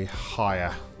be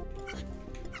higher.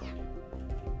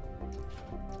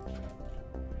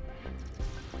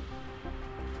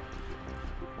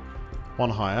 One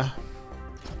higher.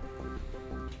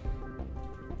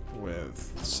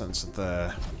 With the sensor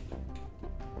there.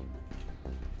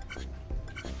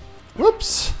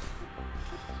 Whoops!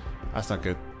 That's not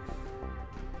good.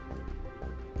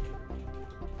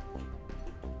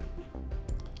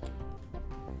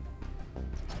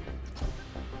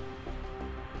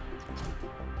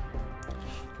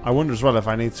 I wonder as well if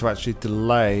I need to actually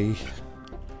delay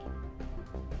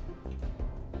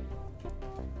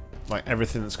like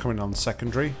everything that's coming on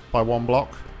secondary by one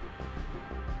block.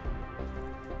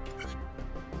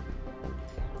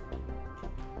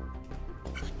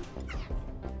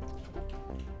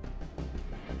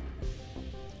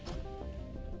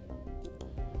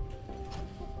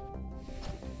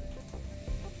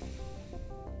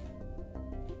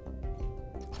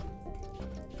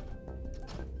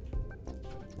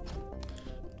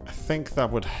 I think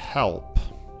that would help.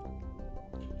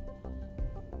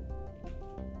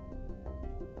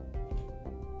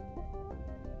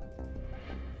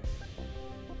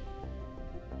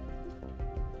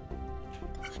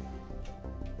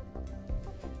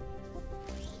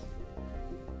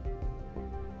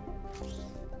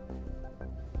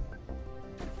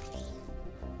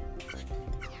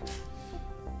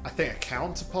 I think a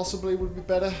counter possibly would be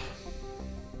better.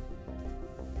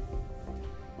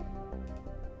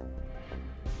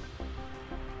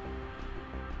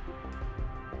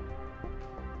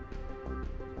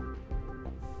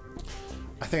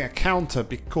 I think a counter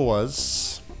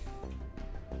because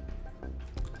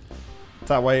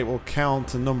that way it will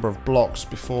count a number of blocks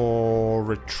before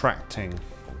retracting.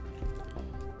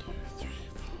 2, 3,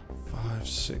 4, 5,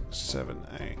 6, 7,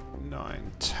 8,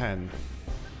 9, 10.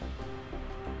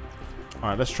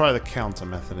 Alright, let's try the counter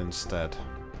method instead.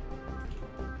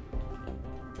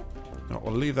 No,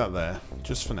 we'll leave that there,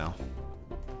 just for now.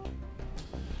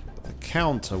 But the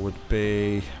counter would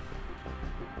be...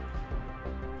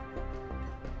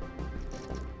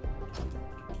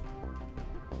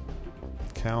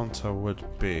 Counter would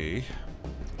be...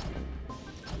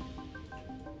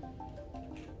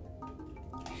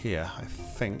 here, I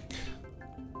think.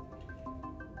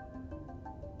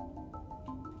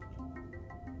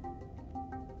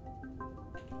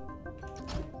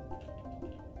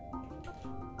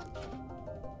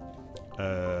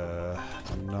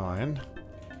 Nine.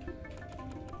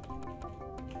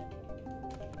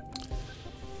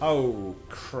 Oh,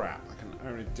 crap. I can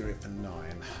only do it for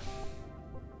 9.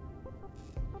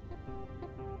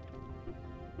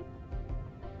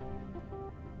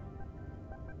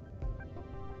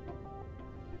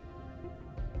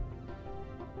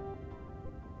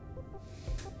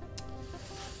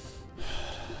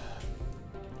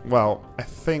 Well, I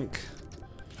think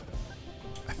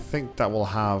that will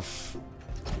have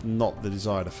not the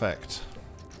desired effect.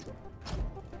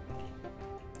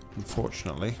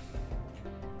 Unfortunately.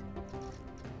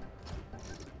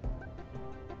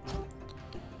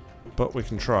 But we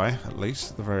can try, at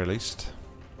least, at the very least.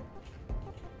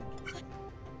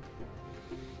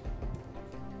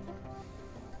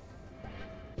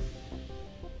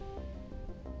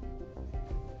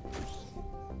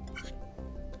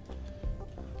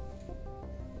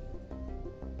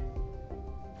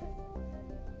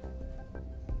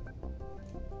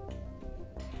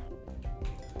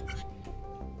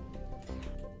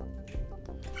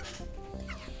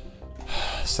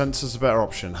 Sensor's a better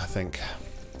option, I think.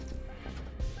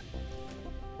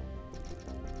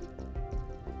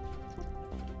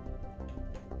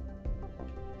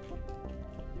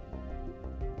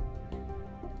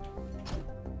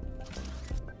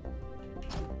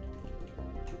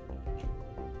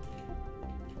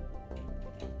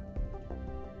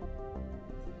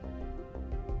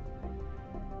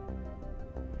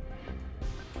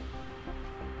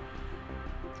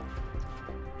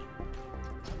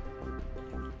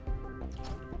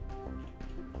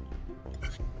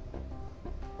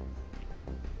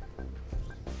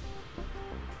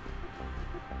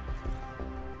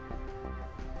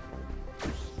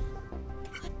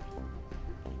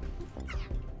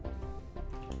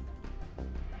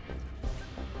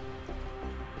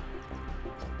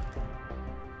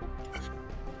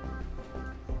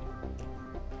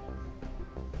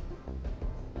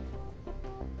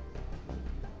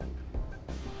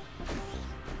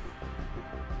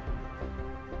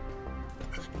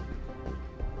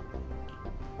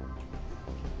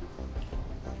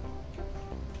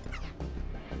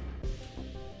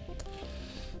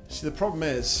 See, the problem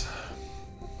is...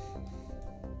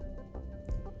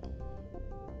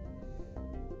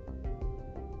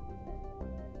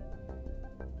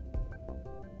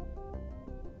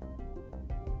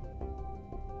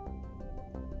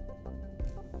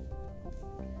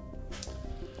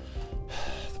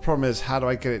 The problem is, how do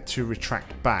I get it to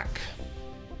retract back?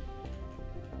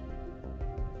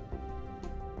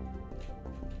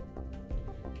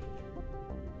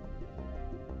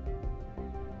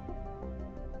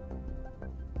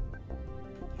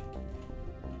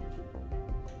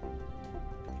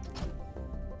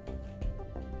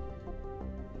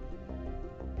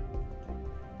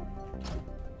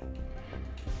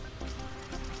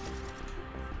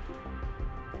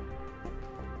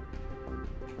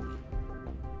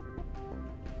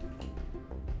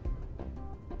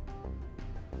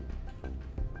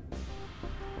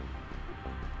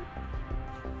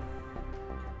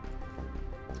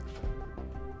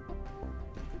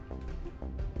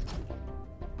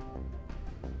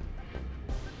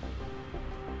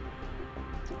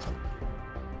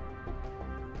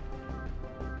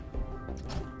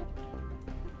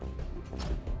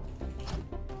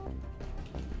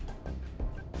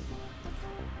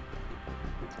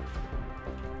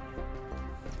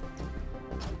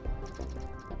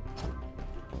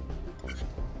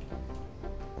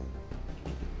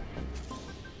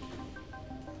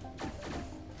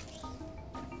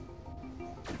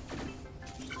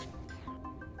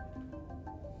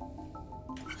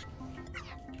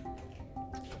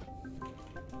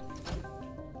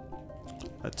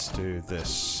 Let's do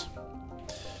this.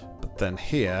 But then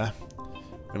here,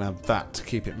 we're going to have that to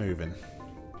keep it moving.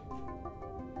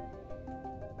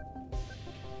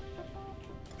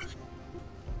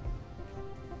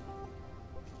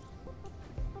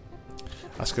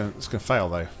 It's going to fail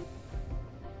though.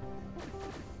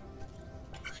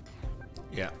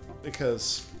 Yeah,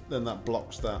 because then that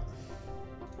blocks that.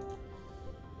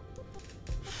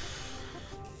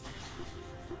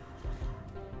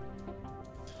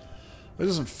 It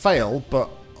doesn't fail, but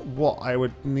what I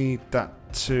would need that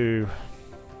to...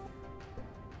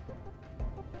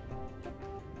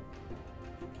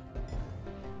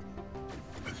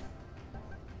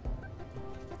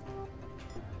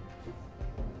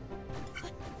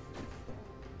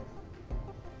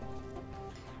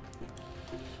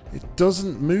 It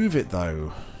doesn't move it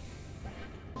though.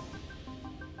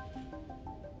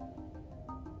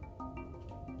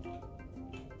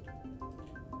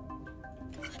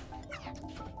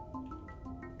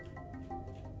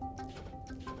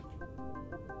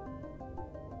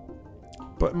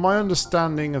 But my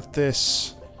understanding of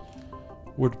this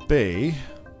would be...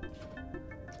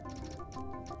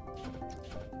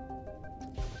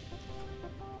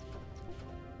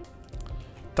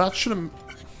 That shouldn't...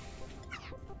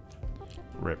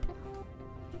 Rip.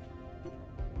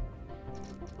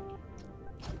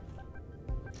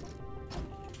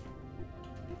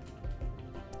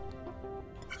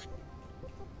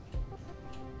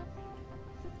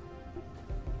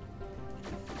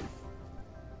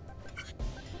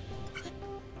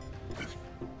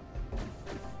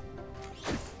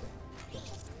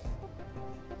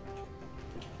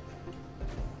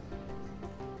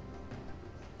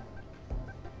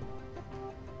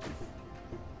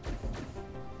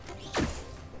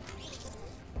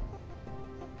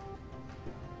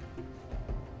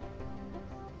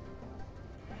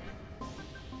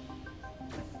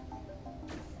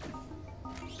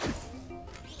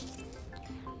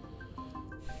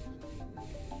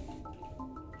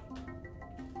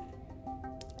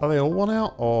 Are they all one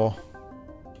out, or...?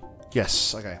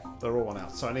 Yes, okay. They're all one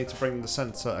out. So I need to bring the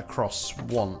centre across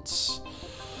once.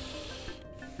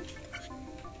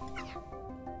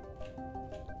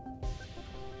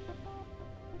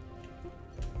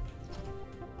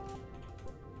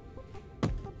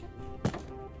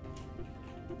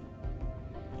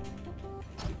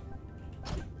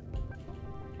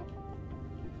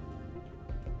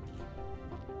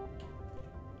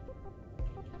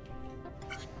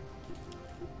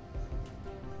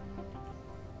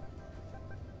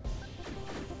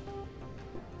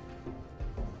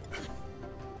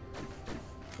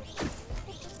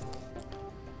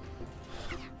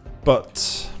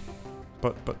 But.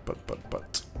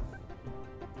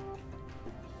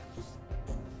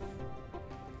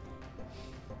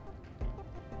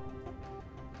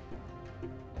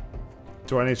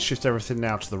 Do I need to shift everything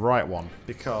now to the right one?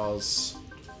 Because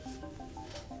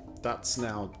that's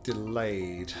now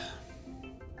delayed.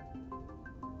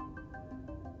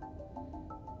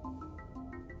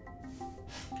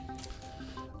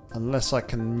 Unless I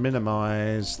can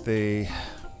minimize the...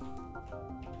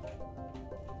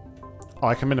 Oh,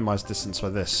 I can minimize distance by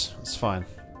this. It's fine.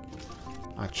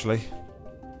 Actually.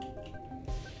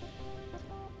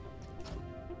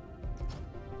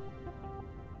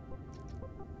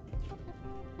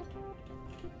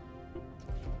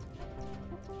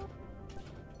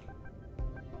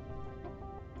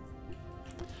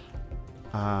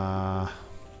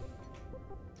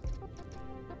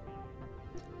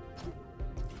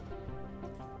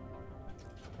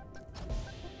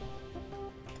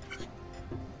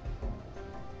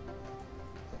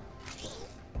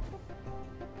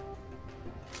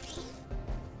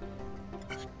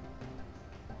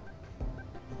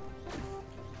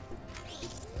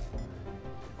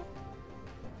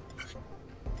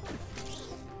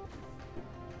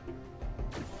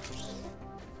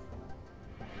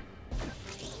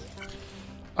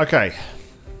 Okay.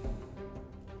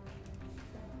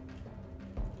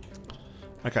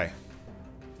 Okay.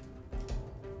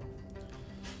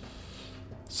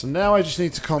 So now I just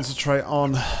need to concentrate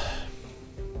on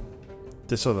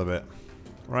this other bit,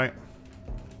 right?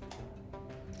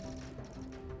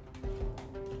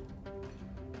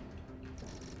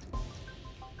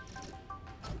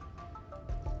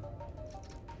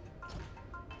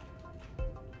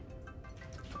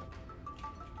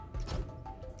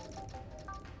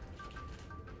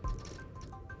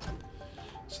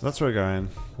 So that's where we're going.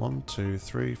 1, 2,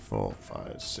 3, 4,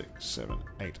 5, 6, 7,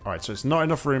 8. Alright, so it's not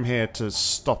enough room here to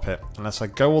stop it unless I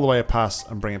go all the way past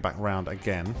and bring it back round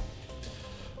again,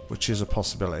 which is a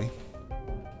possibility.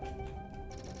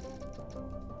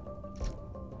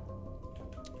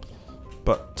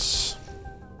 But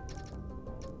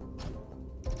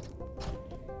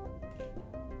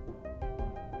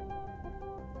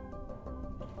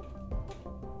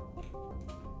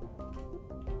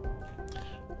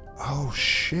oh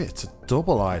shit, it's a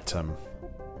double item.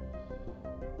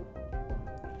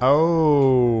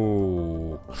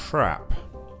 Oh crap.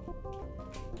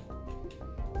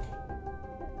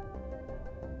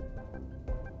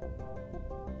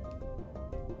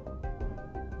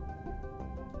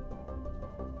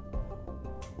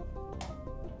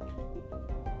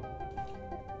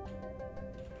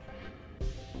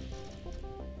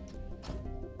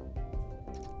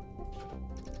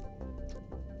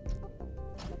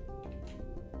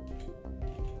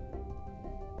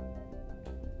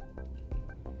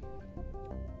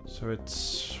 So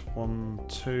it's 1,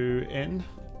 2 in.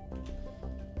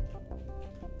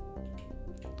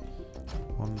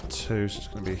 1, 2, so it's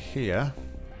going to be here.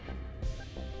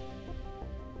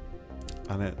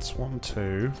 And it's 1,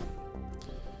 2,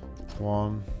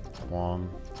 1, 1,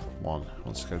 1.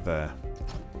 Let's go there.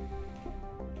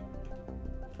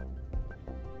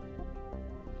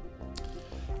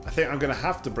 I think I'm going to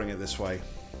have to bring it this way.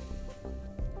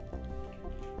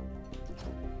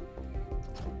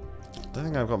 I don't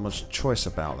think I've got much choice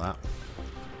about that.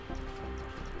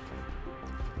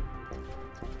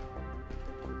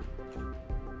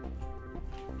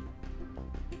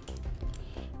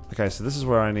 Okay, so this is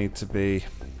where I need to be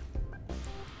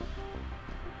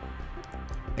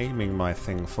aiming my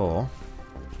thing for.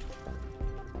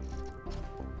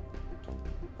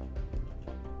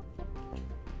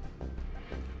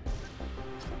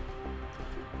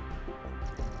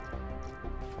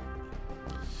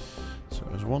 So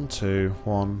it was 1, 2,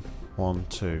 1, 1,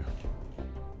 2.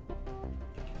 So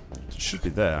it should be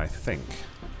there, I think.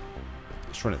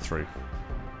 Let's run it through.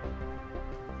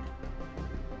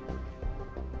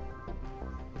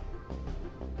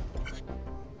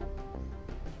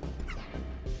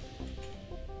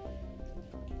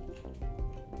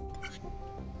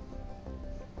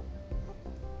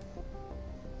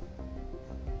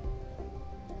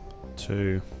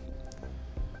 Two,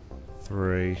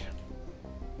 3.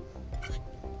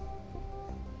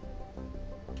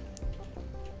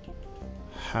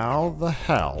 How the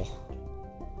hell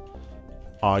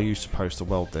are you supposed to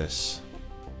weld this?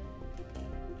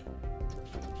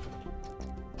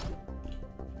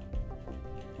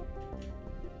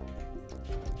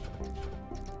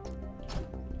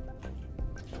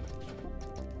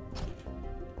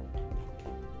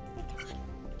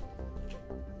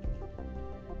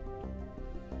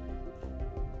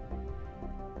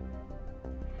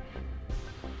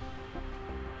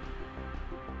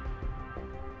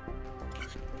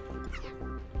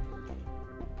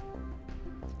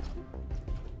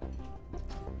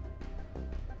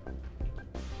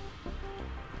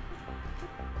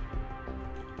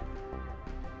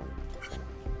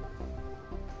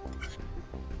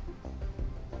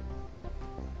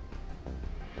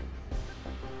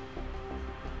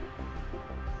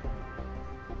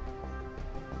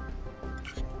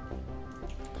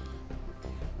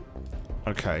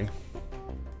 Okay.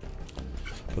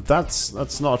 But But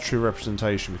that's not a true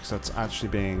representation because that's actually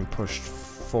being pushed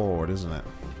forward, isn't it?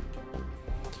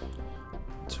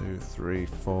 2, 3,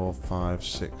 4, 5,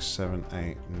 6, 7,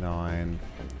 8, 9,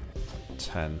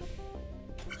 10.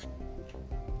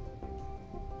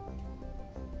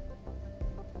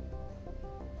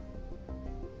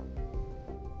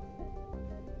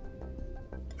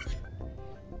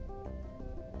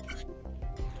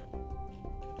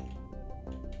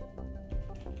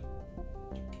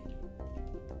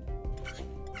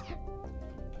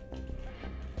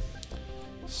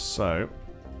 So,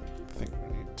 I think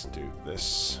we need to do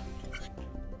this.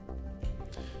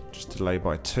 Just delay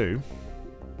by 2.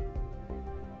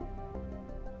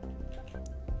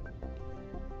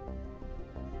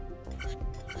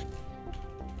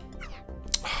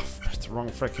 Oh, I've pressed the wrong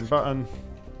freaking button.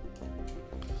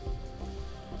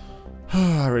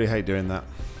 I really hate doing that.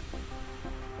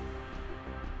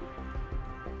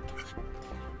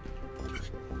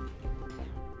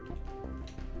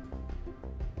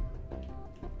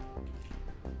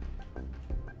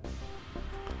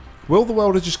 Will the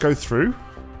welder just go through?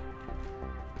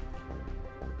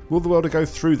 Will the welder go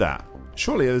through that?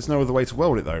 Surely there's no other way to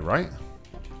weld it though, right?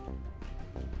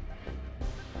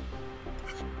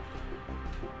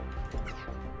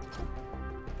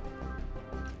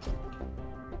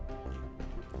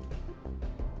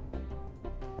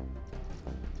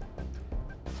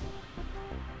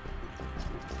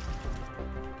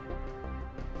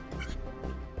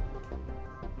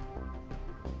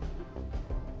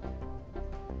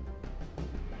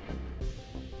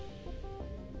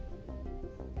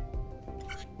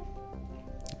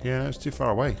 Yeah, it's too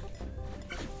far away.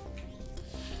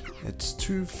 It's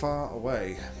too far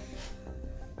away.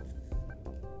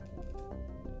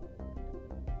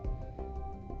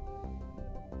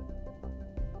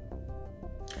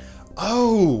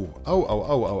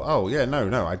 Oh, yeah,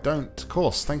 no, I don't. Of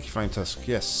course, thank you, Flame Tusk.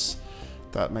 Yes,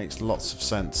 that makes lots of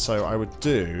sense. So I would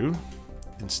do,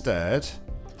 instead...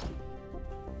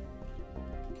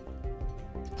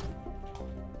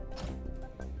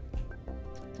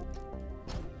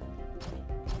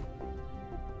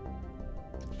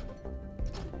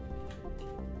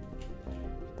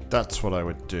 That's what I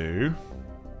would do.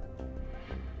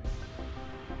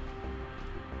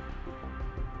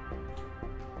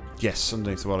 Yes,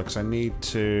 underneath the water, because I need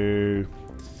to...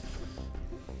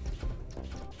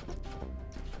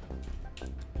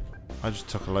 I just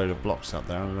took a load of blocks out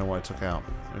there. I don't know what I took out.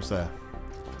 It was there.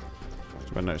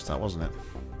 I noticed that, wasn't it?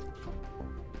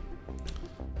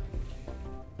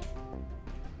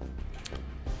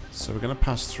 So we're going to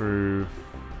pass through...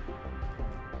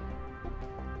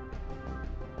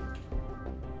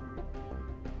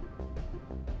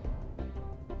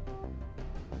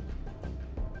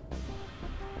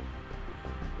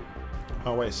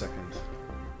 Oh, wait a second.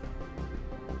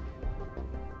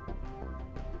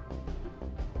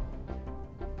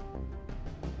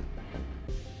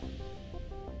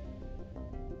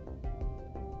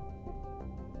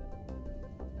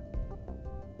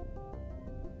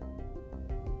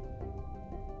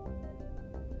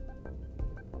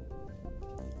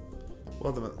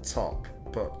 Well, them at the top,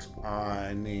 but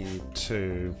I need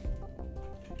to...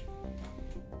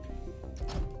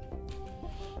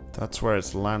 That's where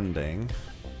it's landing.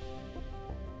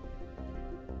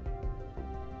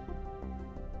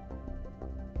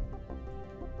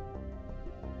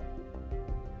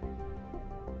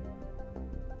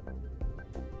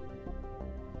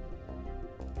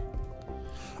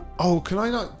 Oh, can I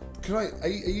not... Can I... Are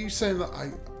you saying that I...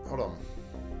 Hold on.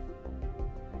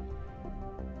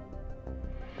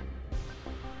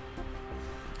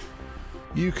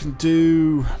 You can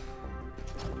do...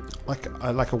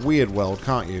 Like a weird weld,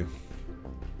 can't you?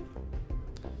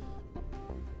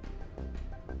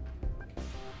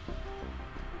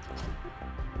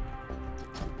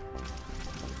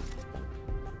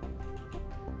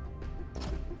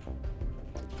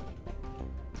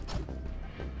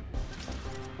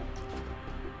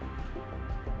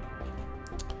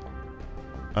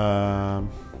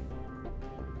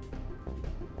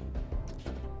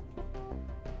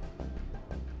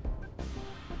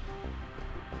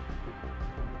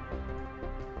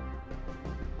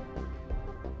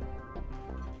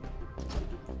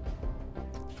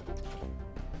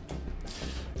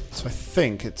 So I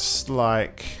think it's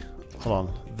like, hold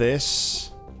on,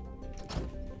 this.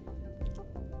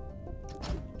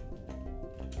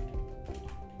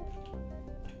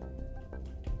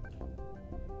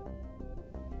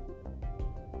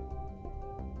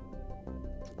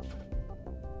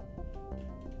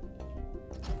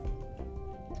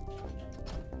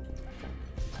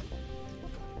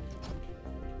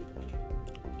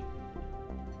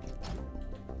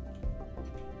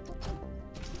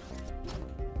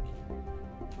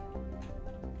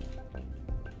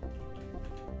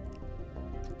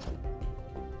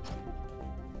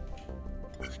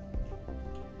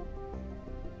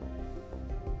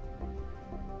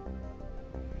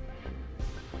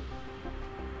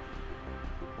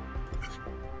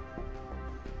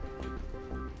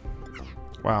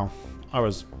 Wow, I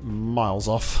was miles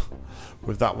off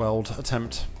with that weld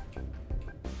attempt.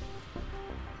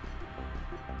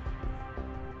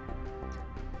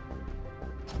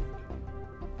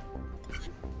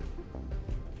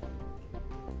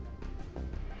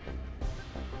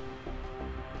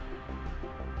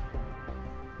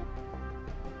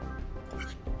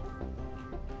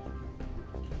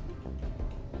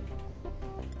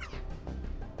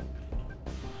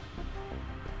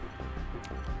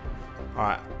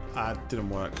 Alright, that didn't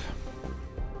work.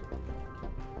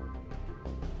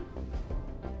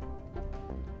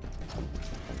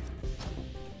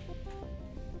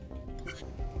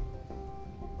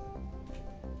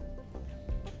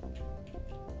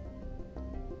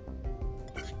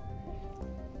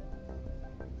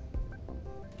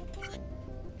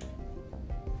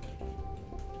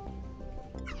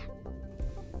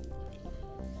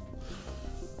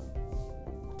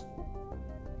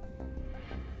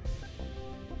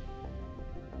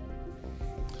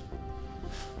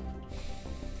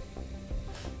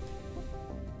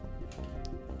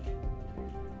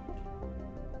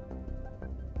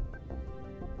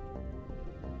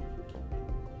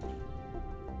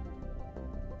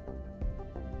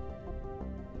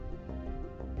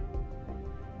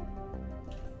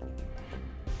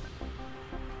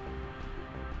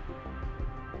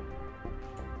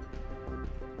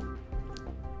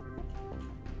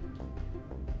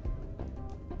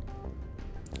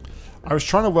 I was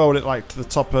trying to weld it like to the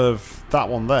top of that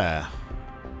one there.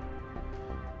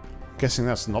 Guessing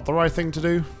that's not the right thing to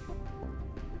do.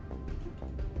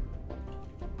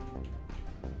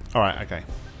 Alright, okay.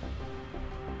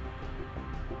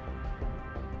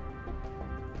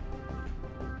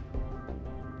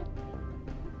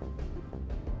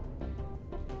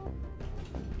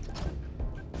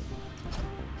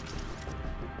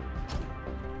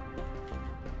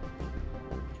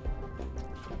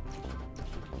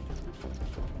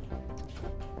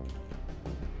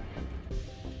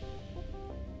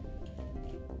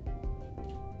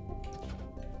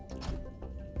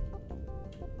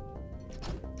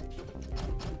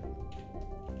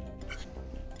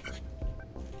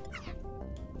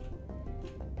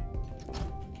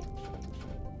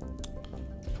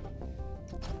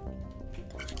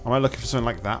 Am I looking for something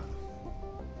like that?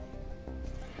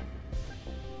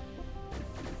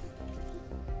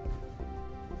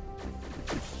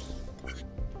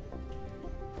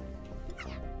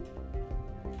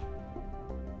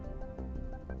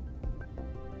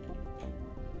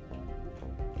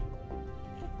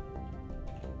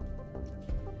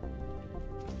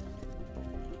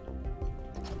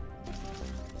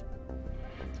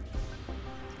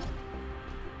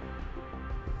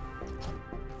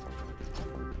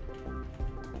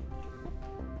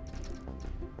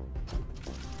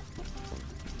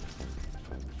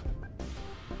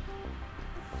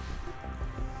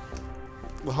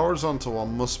 The horizontal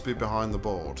one must be behind the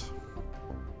board.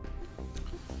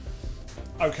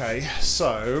 Okay,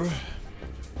 so...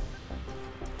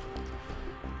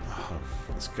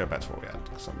 let's go back to what we had,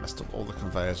 because I messed up all the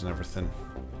conveyors and everything.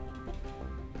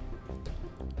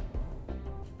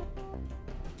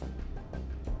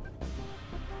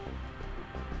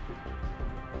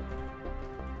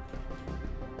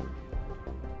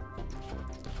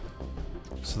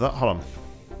 So that, hold on.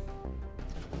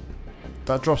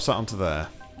 That drops that onto there.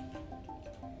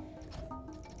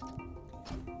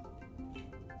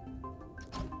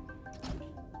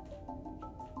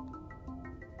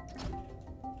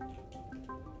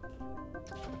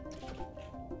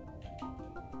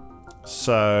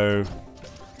 So...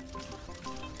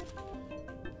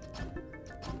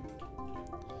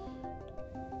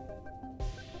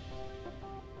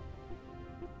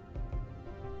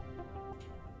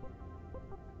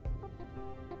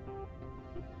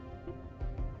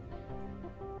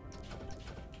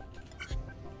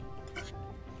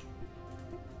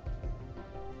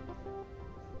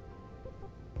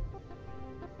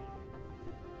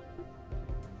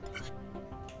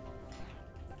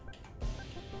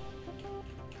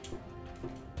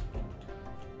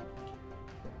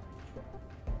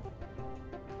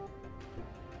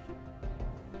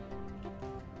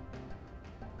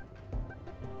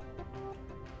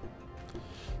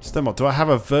 So then what, do I have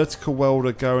a vertical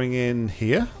welder going in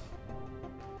here?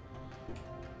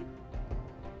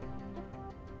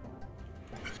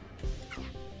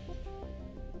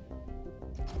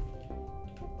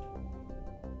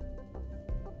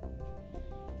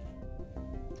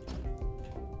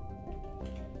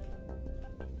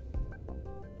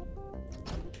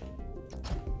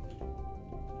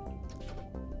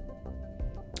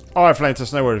 Alright,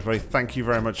 Flatus, no worries, buddy. Thank you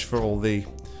very much for all the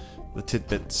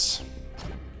tidbits.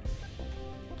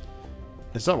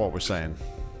 Is that what we're saying?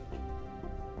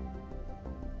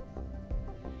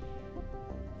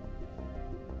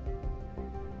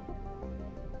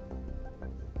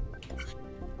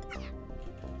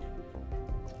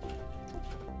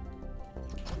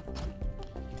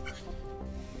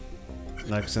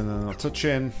 No, because then they're not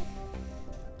touching.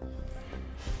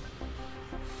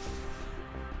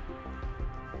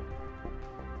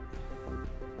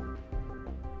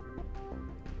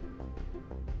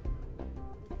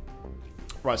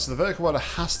 Right, so the vertical border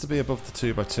has to be above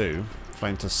the 2x2,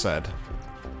 Flaintus said.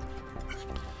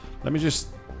 Let me just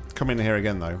come in here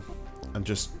again, though, and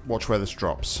just watch where this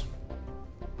drops.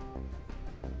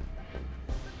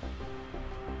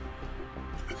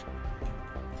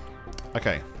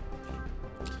 Okay.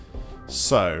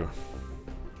 So,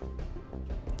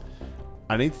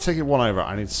 I need to take it one over.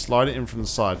 I need to slide it in from the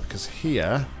side, because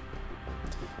here...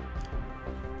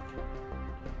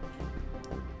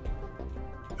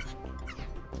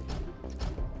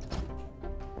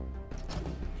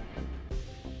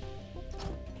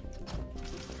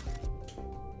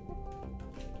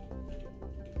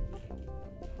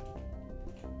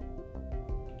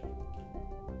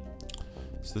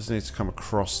 So this needs to come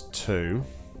across too.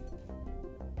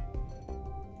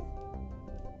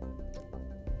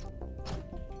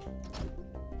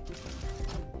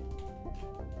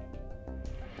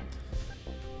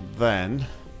 Then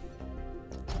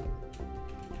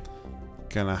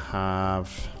gonna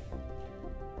have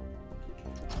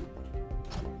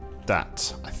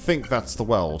that. I think that's the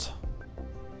weld.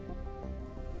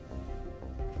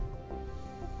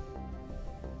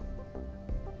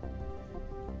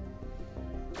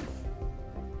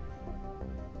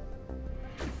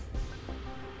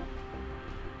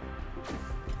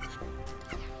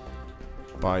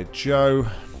 By Joe.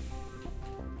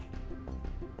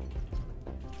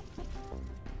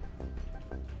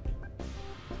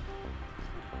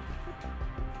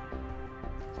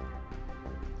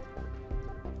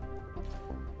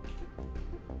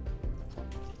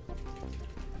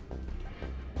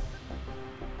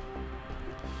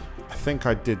 I think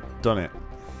I did done it.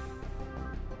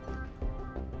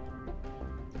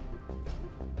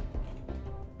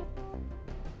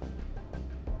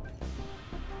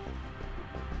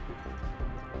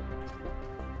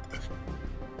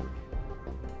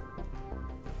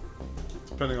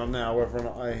 Depending on now whether or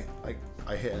not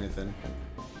I hit anything.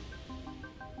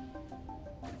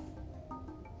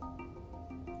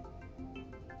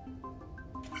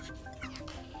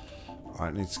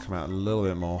 Alright, it needs to come out a little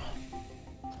bit more.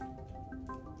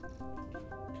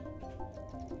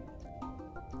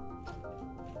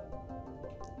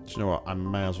 Do you know what? I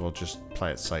may as well just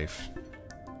play it safe.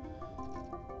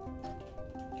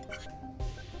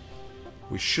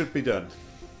 We should be done.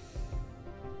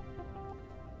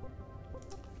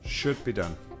 Should be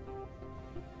done.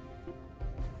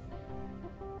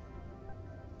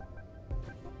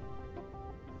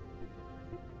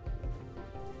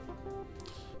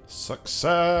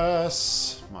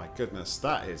 Success! My goodness,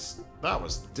 that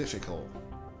was difficult.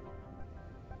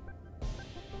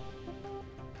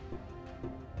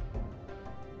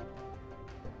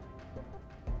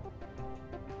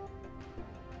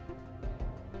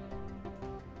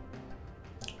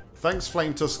 Thanks,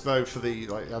 Flame Tusk, though, for the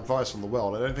advice on the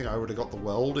weld. I don't think I would have got the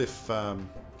weld if I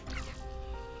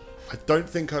don't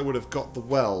think I would have got the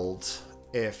weld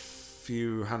if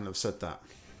you hadn't have said that.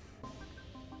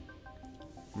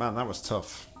 Man, that was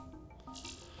tough.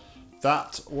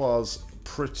 That was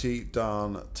pretty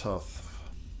darn tough,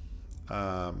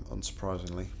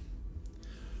 unsurprisingly.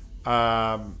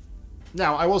 Now,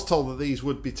 I was told that these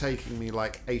would be taking me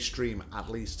like a stream at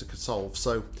least to solve,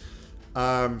 so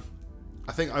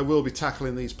I think I will be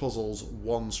tackling these puzzles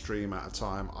one stream at a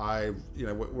time.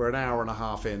 We're an hour and a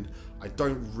half in. I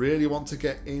don't really want to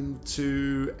get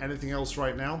into anything else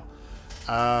right now.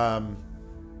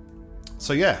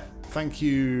 So yeah, thank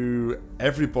you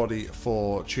everybody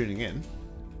for tuning in.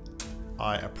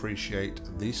 I appreciate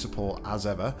the support as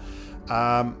ever.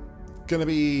 Gonna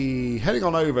be heading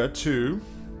on over to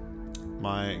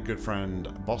my good friend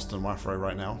Boston Waffro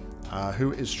right now,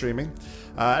 who is streaming.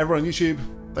 Everyone on YouTube,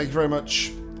 thank you very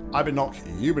much. I've been Nock,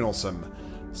 you've been awesome.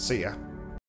 See ya.